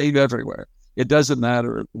it's the same everywhere. It doesn't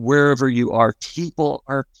matter wherever you are. People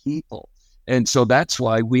are people. And so that's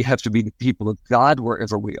why we have to be the people of God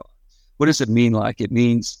wherever we are. What does it mean? It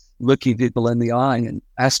means looking people in the eye and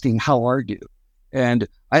asking, how are you? And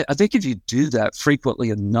I think if you do that frequently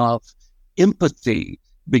enough, empathy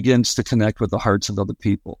begins to connect with the hearts of other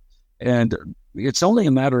people. And it's only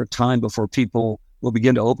a matter of time before people will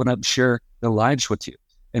begin to open up and share their lives with you.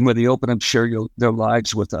 And when they open up and share their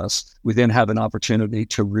lives with us, we then have an opportunity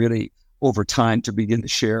to really, over time, to begin to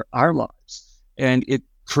share our lives. And it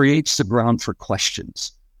creates the ground for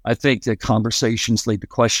questions. I think that conversations lead to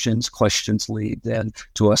questions. Questions lead then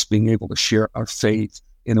to us being able to share our faith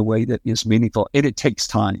in a way that is meaningful. And it takes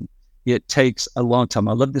time. It takes a long time.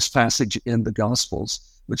 I love this passage in the Gospels,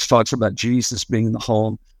 which talks about Jesus being in the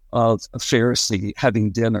home of a Pharisee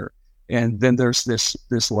having dinner. And then there's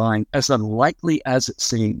this line, as unlikely as it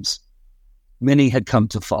seems, many had come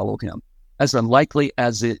to follow him. As unlikely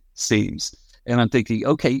as it seems. And I'm thinking,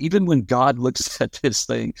 okay, even when God looks at this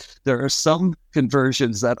thing, there are some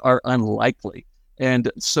conversions that are unlikely.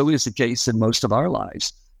 And so is the case in most of our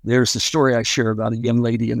lives. There's a story I share about a young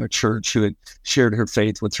lady in our church who had shared her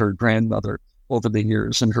faith with her grandmother over the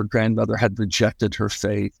years, and her grandmother had rejected her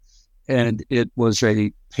faith. And it was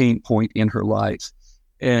a pain point in her life.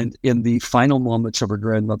 And in the final moments of her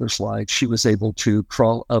grandmother's life, she was able to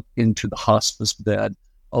crawl up into the hospice bed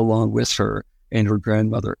along with her. And her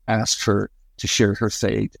grandmother asked her to share her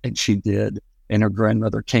faith, and she did. And her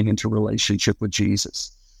grandmother came into relationship with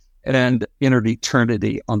Jesus and entered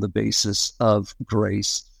eternity on the basis of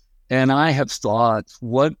grace. And I have thought,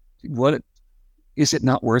 what is it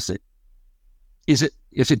not worth it? Is it,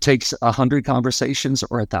 if it takes 100 conversations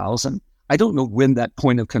or 1,000? I don't know when that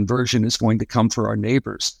point of conversion is going to come for our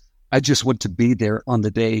neighbors. I just want to be there on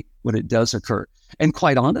the day when it does occur. And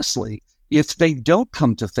quite honestly, if they don't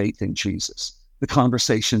come to faith in Jesus, the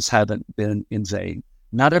conversations haven't been in vain.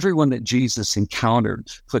 Not everyone that Jesus encountered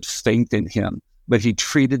put faith in him, but he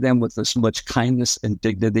treated them with as much kindness and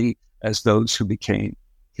dignity as those who became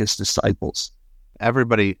his disciples.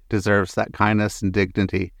 Everybody deserves that kindness and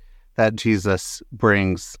dignity that Jesus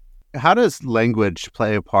brings. How does language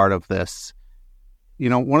play a part of this? You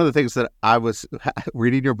know, one of the things that I was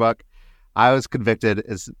reading your book, I was convicted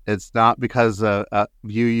is it's not because of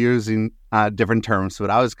you using different terms, but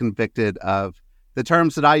I was convicted of the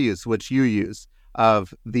terms that I use, which you use,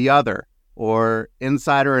 of the other or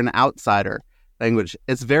insider and outsider language.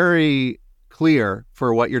 It's very clear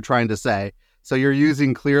for what you're trying to say. So you're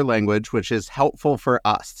using clear language, which is helpful for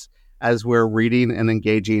us as we're reading and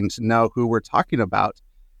engaging to know who we're talking about.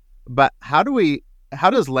 But how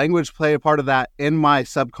does language play a part of that in my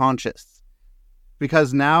subconscious?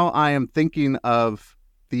 Because now I am thinking of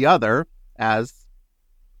the other as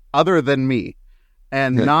other than me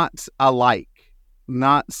and not alike,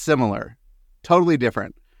 not similar, totally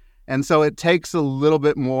different. And so it takes a little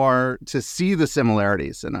bit more to see the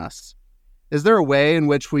similarities in us. Is there a way in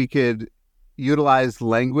which we could utilize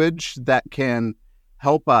language that can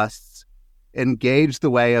help us engage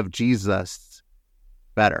the way of Jesus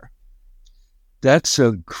better? That's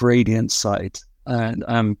a great insight, and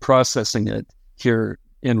I'm processing it here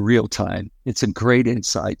in real time. It's a great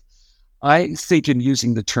insight. I think in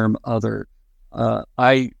using the term other,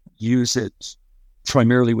 I use it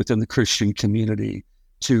primarily within the Christian community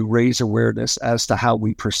to raise awareness as to how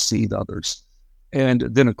we perceive others. And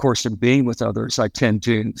then, of course, in being with others, I tend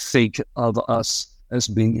to think of us as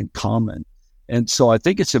being in common. And so I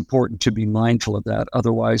think it's important to be mindful of that.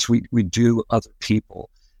 Otherwise, we do other people.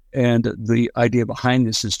 And the idea behind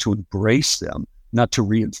this is to embrace them, not to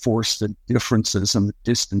reinforce the differences and the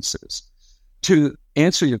distances. To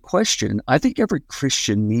answer your question, I think every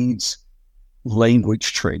Christian needs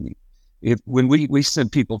language training. When we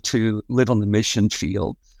send people to live on the mission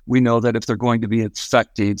field, we know that if they're going to be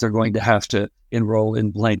effective, they're going to have to enroll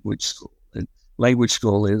in language school. And language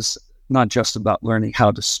school is not just about learning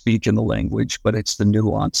how to speak in the language, but it's the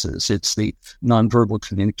nuances, it's the nonverbal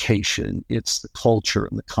communication, it's the culture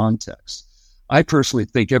and the context. I personally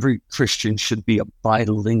think every Christian should be a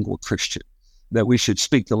bilingual Christian, that we should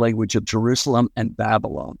speak the language of Jerusalem and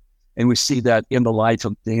Babylon. And we see that in the life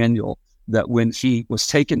of Daniel, that when he was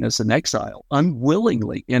taken as an exile,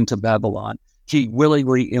 unwillingly into Babylon, he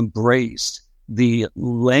willingly embraced the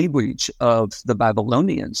language of the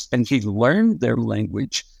Babylonians, and he learned their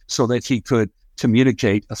language so that he could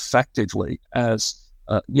communicate effectively as,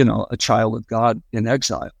 a child of God in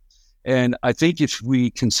exile. And I think if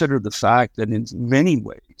we consider the fact that in many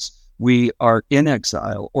ways we are in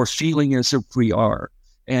exile or feeling as if we are,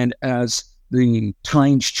 and as the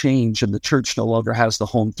times change and the church no longer has the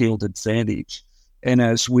home field advantage, and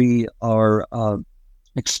as we are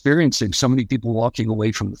experiencing so many people walking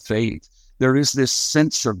away from the faith, there is this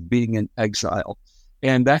sense of being in exile.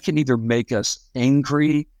 And that can either make us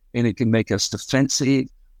angry and it can make us defensive,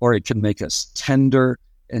 or it can make us tender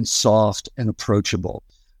and soft and approachable.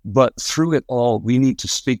 But through it all, we need to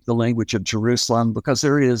speak the language of Jerusalem, because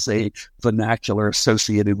there is a vernacular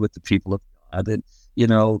associated with the people of God. And,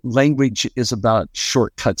 language is about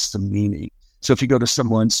shortcuts to meaning. So if you go to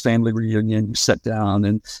someone's family reunion, you sit down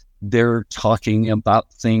and they're talking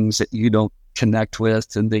about things that you don't connect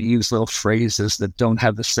with, and they use little phrases that don't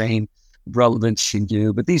have the same relevance in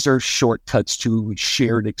you. But these are shortcuts to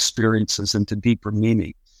shared experiences and to deeper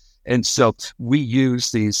meaning. And so we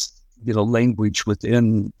use these, language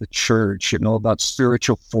within the church, about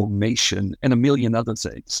spiritual formation and a million other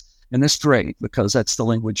things. And that's great, because that's the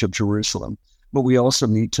language of Jerusalem. But we also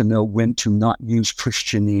need to know when to not use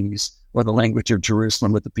Christianese or the language of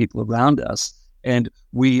Jerusalem with the people around us. And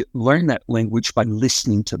we learn that language by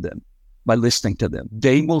listening to them.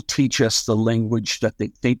 They will teach us the language that they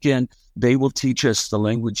think in. They will teach us the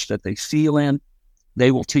language that they feel in.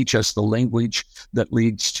 They will teach us the language that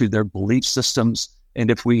leads to their belief systems. And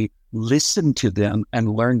if we listen to them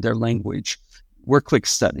and learn their language, we're quick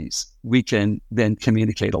studies. We can then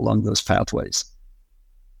communicate along those pathways.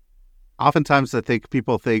 Oftentimes, I think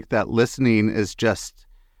people think that listening is just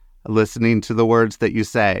listening to the words that you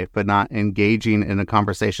say, but not engaging in a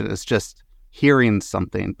conversation. It's just hearing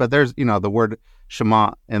something. But there's, the word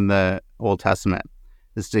Shema in the Old Testament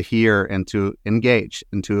is to hear and to engage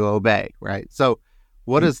and to obey, right? So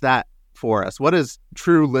what is that for us? What is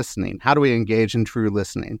true listening? How do we engage in true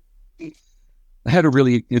listening? I had a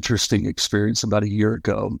really interesting experience about a year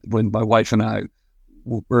ago when my wife and I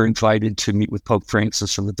were invited to meet with Pope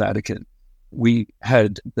Francis from the Vatican. We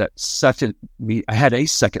had I had a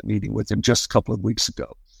second meeting with him just a couple of weeks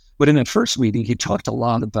ago. But in that first meeting, he talked a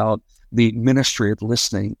lot about the ministry of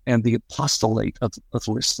listening and the apostolate of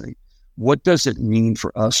listening. What does it mean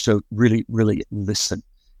for us to really, really listen?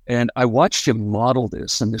 And I watched him model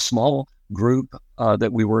this in this small group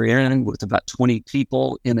that we were in with about 20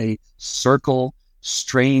 people in a circle.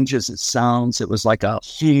 Strange as it sounds, it was like a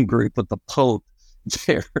home group with the Pope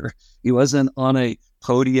there. He wasn't on a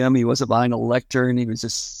podium. He wasn't behind a lectern. He was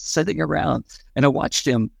just sitting around. And I watched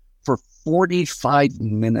him for 45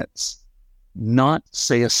 minutes not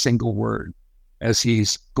say a single word as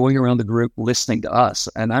he's going around the group listening to us.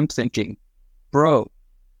 And I'm thinking, bro,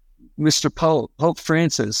 Mr. Pope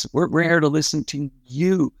Francis, we're here to listen to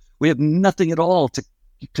you. We have nothing at all to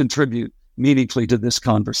contribute meaningfully to this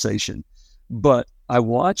conversation. But I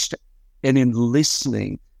watched, and in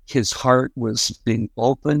listening, his heart was being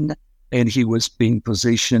opened and he was being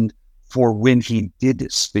positioned for when he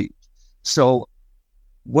did speak. So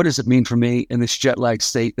what does it mean for me in this jet lag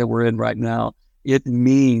state that we're in right now? It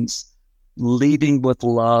means leading with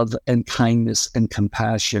love and kindness and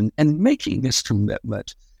compassion and making this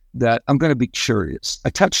commitment that I'm going to be curious. I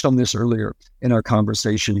touched on this earlier in our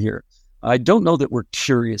conversation here. I don't know that we're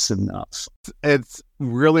curious enough. It's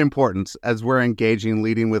really important as we're engaging,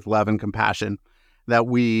 leading with love and compassion, that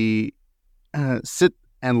we sit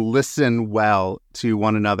and listen well to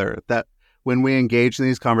one another, that when we engage in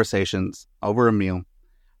these conversations over a meal,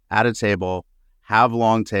 at a table, have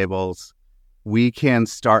long tables, we can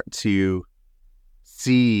start to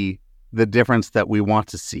see the difference that we want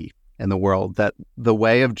to see in the world, that the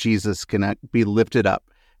way of Jesus can be lifted up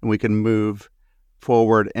and we can move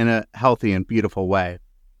forward in a healthy and beautiful way.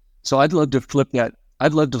 So I'd love to flip that.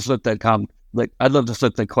 I'd love to flip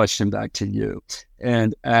that question back to you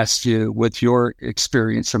and ask you, with your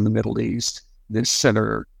experience from the Middle East, this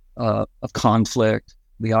center of conflict,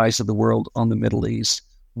 the eyes of the world on the Middle East,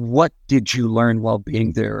 what did you learn while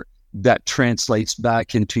being there that translates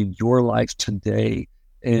back into your life today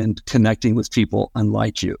and connecting with people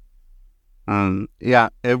unlike you? Yeah,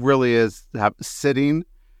 it really is sitting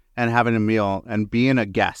and having a meal and being a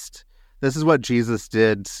guest. This is what Jesus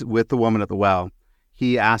did with the woman at the well.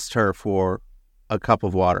 He asked her for a cup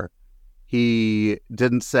of water. He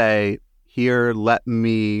didn't say, here, let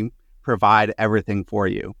me provide everything for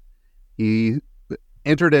you. He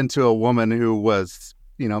entered into a woman who was,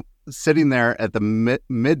 sitting there at the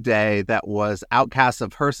midday that was outcast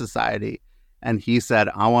of her society. And he said,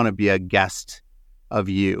 I want to be a guest of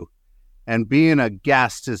you. And being a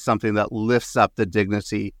guest is something that lifts up the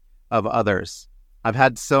dignity of others. I've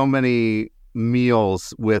had so many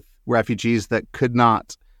meals with refugees that could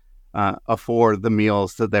not afford the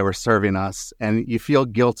meals that they were serving us. And you feel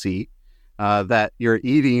guilty that you're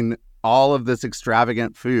eating all of this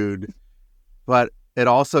extravagant food, but it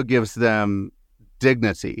also gives them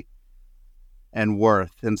dignity and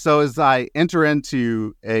worth. And so as I enter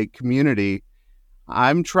into a community,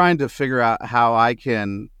 I'm trying to figure out how I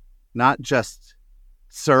can not just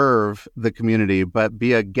serve the community, but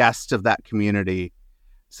be a guest of that community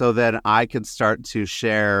so that I could start to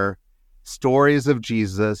share stories of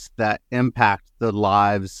Jesus that impact the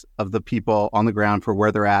lives of the people on the ground for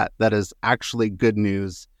where they're at, that is actually good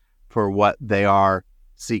news for what they are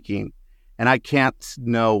seeking. And I can't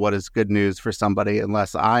know what is good news for somebody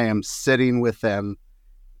unless I am sitting with them,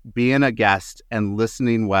 being a guest and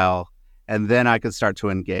listening well, and then I can start to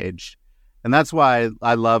engage. And that's why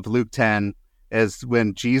I love Luke 10, is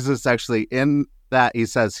when Jesus actually in that, he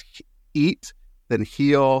says, eat, then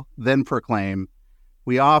heal, then proclaim.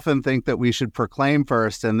 We often think that we should proclaim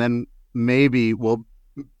first, and then maybe we'll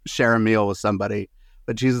share a meal with somebody.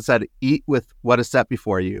 But Jesus said, eat with what is set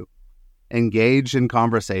before you. Engage in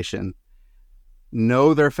conversation.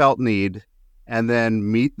 Know their felt need, and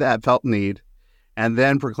then meet that felt need, and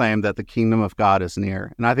then proclaim that the kingdom of God is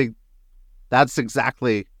near. And I think that's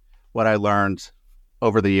exactly what I learned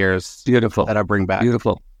over the years. Beautiful. That I bring back.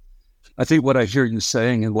 Beautiful. I think what I hear you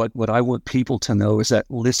saying, and what I want people to know, is that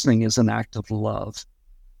listening is an act of love.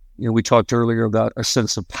 We talked earlier about a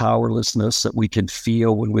sense of powerlessness that we can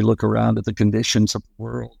feel when we look around at the conditions of the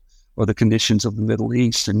world or the conditions of the Middle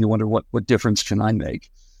East, and you wonder, what difference can I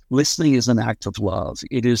make? Listening is an act of love.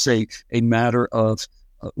 It is a matter of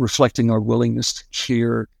reflecting our willingness to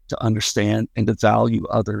care, to understand, and to value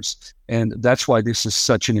others. And that's why this is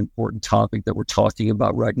such an important topic that we're talking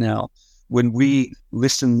about right now. When we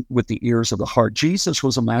listen with the ears of the heart, Jesus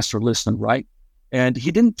was a master listener, right? And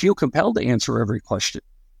he didn't feel compelled to answer every question.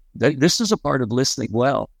 This is a part of listening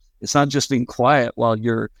well. It's not just being quiet while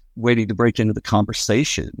you're waiting to break into the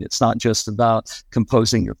conversation. It's not just about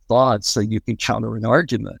composing your thoughts so you can counter an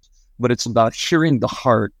argument, but it's about hearing the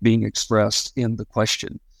heart being expressed in the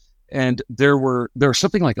question. And there are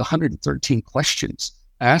something like 113 questions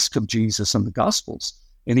asked of Jesus in the Gospels,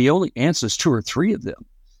 and he only answers 2 or 3 of them.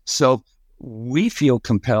 So we feel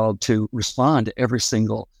compelled to respond to every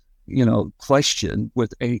single, question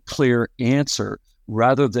with a clear answer,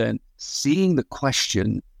 rather than seeing the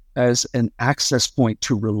question as an access point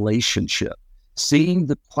to relationship, seeing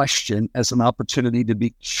the question as an opportunity to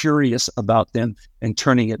be curious about them and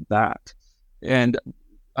turning it back. And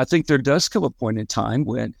I think there does come a point in time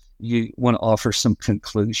when you want to offer some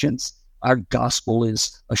conclusions. Our gospel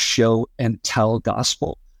is a show and tell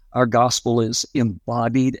gospel. Our gospel is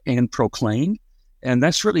embodied and proclaimed. And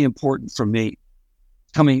that's really important for me.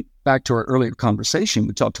 Coming back to our earlier conversation,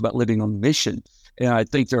 we talked about living on mission. And I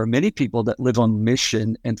think there are many people that live on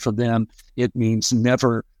mission, and for them, it means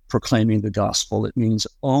never proclaiming the gospel. It means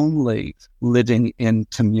only living in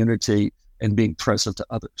community and being present to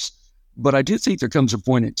others. But I do think there comes a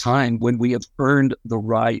point in time when we have earned the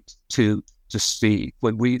right to speak,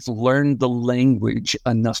 when we've learned the language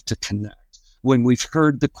enough to connect, when we've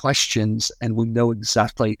heard the questions and we know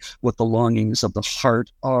exactly what the longings of the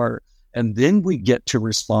heart are, and then we get to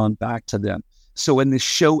respond back to them. So in the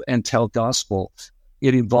show and tell gospel,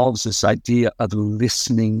 it involves this idea of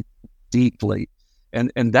listening deeply.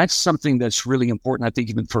 And that's something that's really important, I think,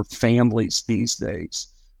 even for families these days,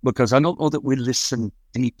 because I don't know that we listen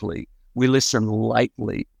deeply. We listen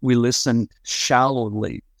lightly. We listen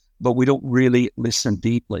shallowly, but we don't really listen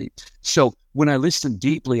deeply. So when I listen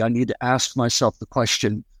deeply, I need to ask myself the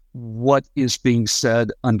question, what is being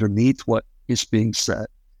said underneath what is being said?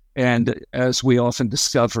 And as we often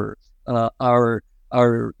discover, our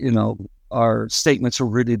statements are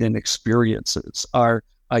rooted in experiences. Our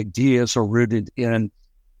ideas are rooted in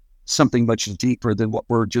something much deeper than what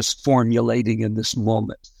we're just formulating in this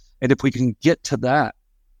moment. And if we can get to that,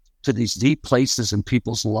 to these deep places in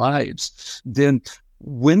people's lives, then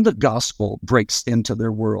when the gospel breaks into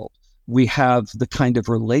their world, we have the kind of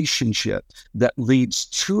relationship that leads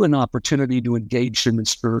to an opportunity to engage them in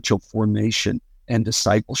spiritual formation and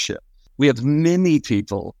discipleship. We have many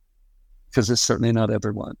people, because it's certainly not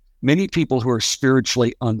everyone, many people who are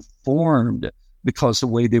spiritually unformed because the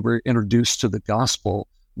way they were introduced to the gospel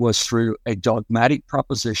was through a dogmatic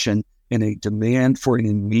proposition and a demand for an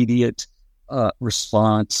immediate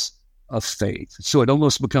response of faith. So it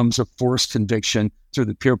almost becomes a forced conviction through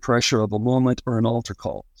the peer pressure of a moment or an altar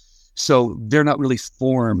call. So they're not really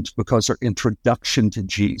formed because their introduction to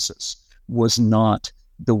Jesus was not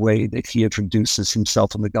the way that he introduces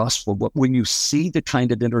himself in the gospel. But when you see the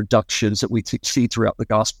kind of introductions that we see throughout the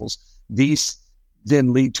gospels, these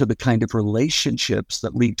then lead to the kind of relationships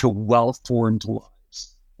that lead to well-formed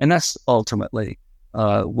lives. And that's ultimately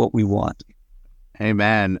what we want.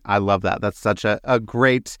 Amen. I love that. That's such a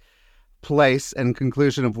great place and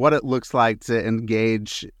conclusion of what it looks like to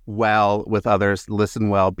engage well with others, listen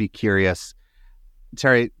well, be curious.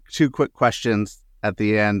 Terry, 2 quick questions. at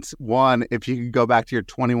the end. One, if you could go back to your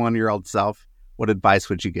 21-year-old self, what advice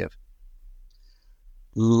would you give?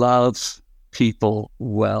 Love people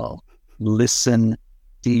well. Listen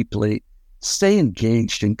deeply. Stay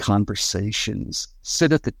engaged in conversations.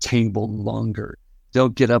 Sit at the table longer.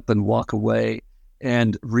 Don't get up and walk away,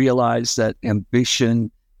 and realize that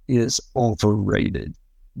ambition is overrated,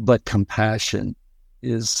 but compassion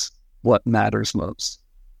is what matters most.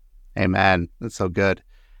 Amen. That's so good.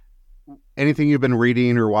 Anything you've been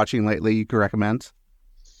reading or watching lately you could recommend?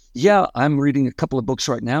 Yeah, I'm reading a couple of books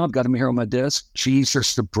right now. I've got them here on my desk.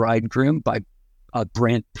 Jesus the Bridegroom by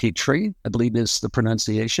Brant Petrie, I believe is the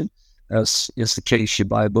pronunciation. As is the case, you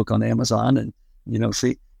buy a book on Amazon and,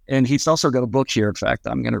 see. And he's also got a book here, in fact,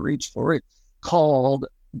 I'm going to reach for it, called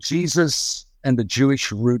Jesus and the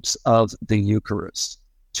Jewish Roots of the Eucharist.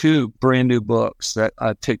 2 brand new books that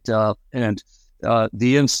I picked up, and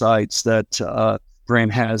the insights that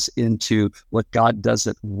Brant has into what God does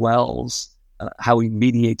at Wells, how he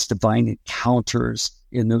mediates divine encounters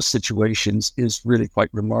in those situations is really quite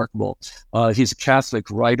remarkable. He's a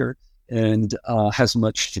Catholic writer and has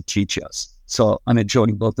much to teach us. So I'm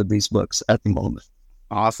enjoying both of these books at the moment.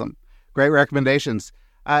 Awesome. Great recommendations.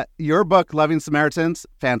 Your book, Loving Samaritans,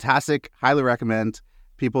 fantastic. Highly recommend.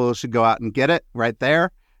 People should go out and get it right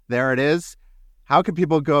there. There it is. How can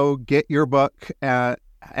people go get your book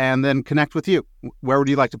and then connect with you? Where would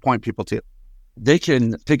you like to point people to? They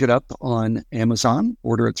can pick it up on Amazon,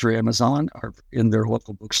 order it through Amazon or in their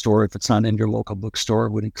local bookstore. If it's not in your local bookstore, I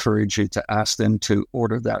would encourage you to ask them to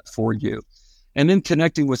order that for you. And then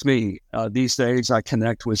connecting with me. These days, I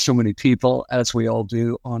connect with so many people, as we all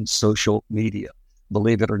do, on social media,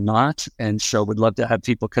 believe it or not. And so would love to have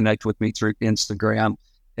people connect with me through Instagram,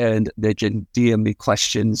 and they can DM me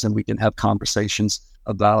questions and we can have conversations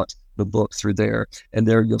about the book through there. And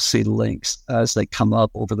there you'll see links as they come up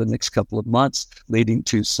over the next couple of months, leading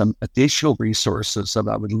to some additional resources that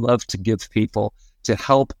I would love to give people to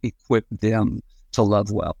help equip them to love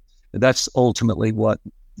well. And that's ultimately what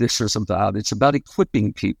this is about. It's about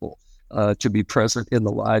equipping people to be present in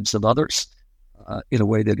the lives of others in a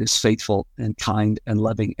way that is faithful and kind and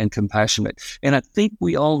loving and compassionate. And I think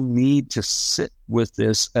we all need to sit with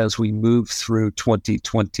this as we move through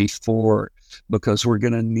 2024, because we're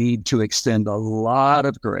going to need to extend a lot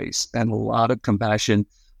of grace and a lot of compassion,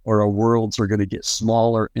 or our worlds are going to get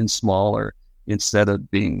smaller and smaller instead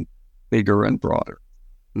of being bigger and broader.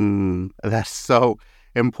 That's so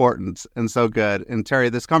important and so good. And Terry,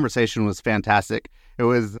 this conversation was fantastic. It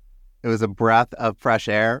was a breath of fresh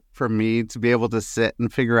air for me to be able to sit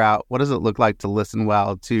and figure out, what does it look like to listen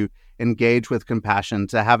well, to engage with compassion,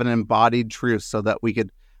 to have an embodied truth so that we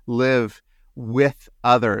could live with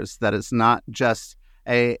others, that it's not just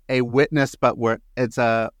a witness, but it's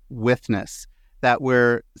a witness, that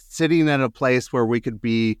we're sitting in a place where we could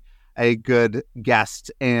be a good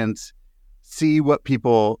guest and see what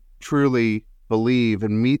people truly believe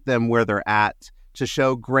and meet them where they're at, to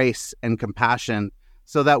show grace and compassion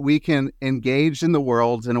so that we can engage in the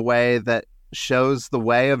world in a way that shows the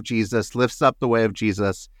way of Jesus, lifts up the way of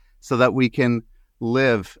Jesus, so that we can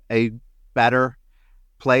live a better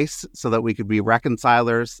place, so that we could be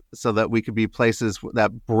reconcilers, so that we could be places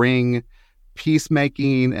that bring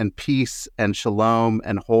peacemaking and peace and shalom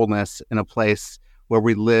and wholeness in a place where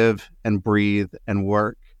we live and breathe and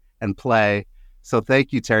work and play. So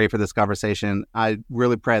thank you, Terry, for this conversation. I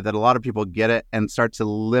really pray that a lot of people get it and start to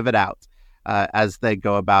live it out as they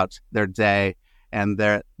go about their day, and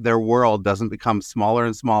their world doesn't become smaller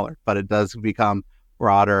and smaller, but it does become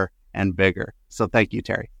broader and bigger. So thank you,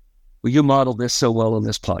 Terry. Well, you modeled this so well on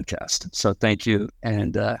this podcast. So thank you,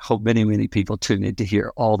 and hope many, many people tune in to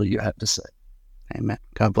hear all that you have to say. Amen.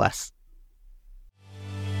 God bless.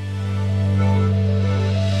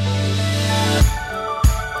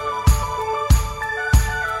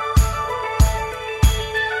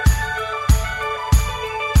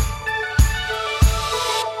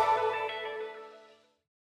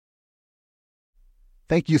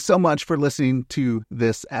 Thank you so much for listening to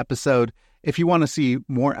this episode. If you want to see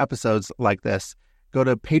more episodes like this, go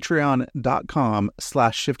to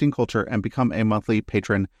patreon.com/shiftingculture and become a monthly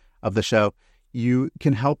patron of the show. You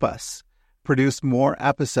can help us produce more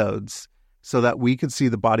episodes so that we can see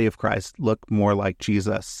the body of Christ look more like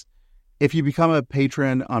Jesus. If you become a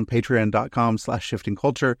patron on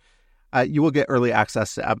patreon.com/shiftingculture, you will get early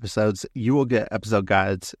access to episodes. You will get episode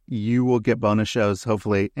guides. You will get bonus shows,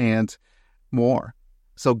 hopefully, and more.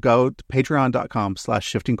 So go to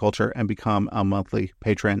patreon.com/shiftingculture and become a monthly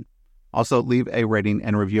patron. Also, leave a rating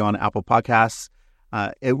and review on Apple Podcasts.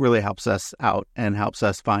 It really helps us out and helps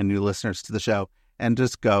us find new listeners to the show. And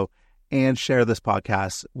just go and share this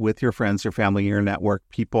podcast with your friends, your family, your network,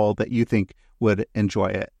 people that you think would enjoy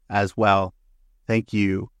it as well. Thank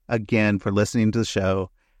you again for listening to the show.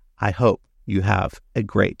 I hope you have a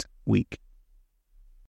great week.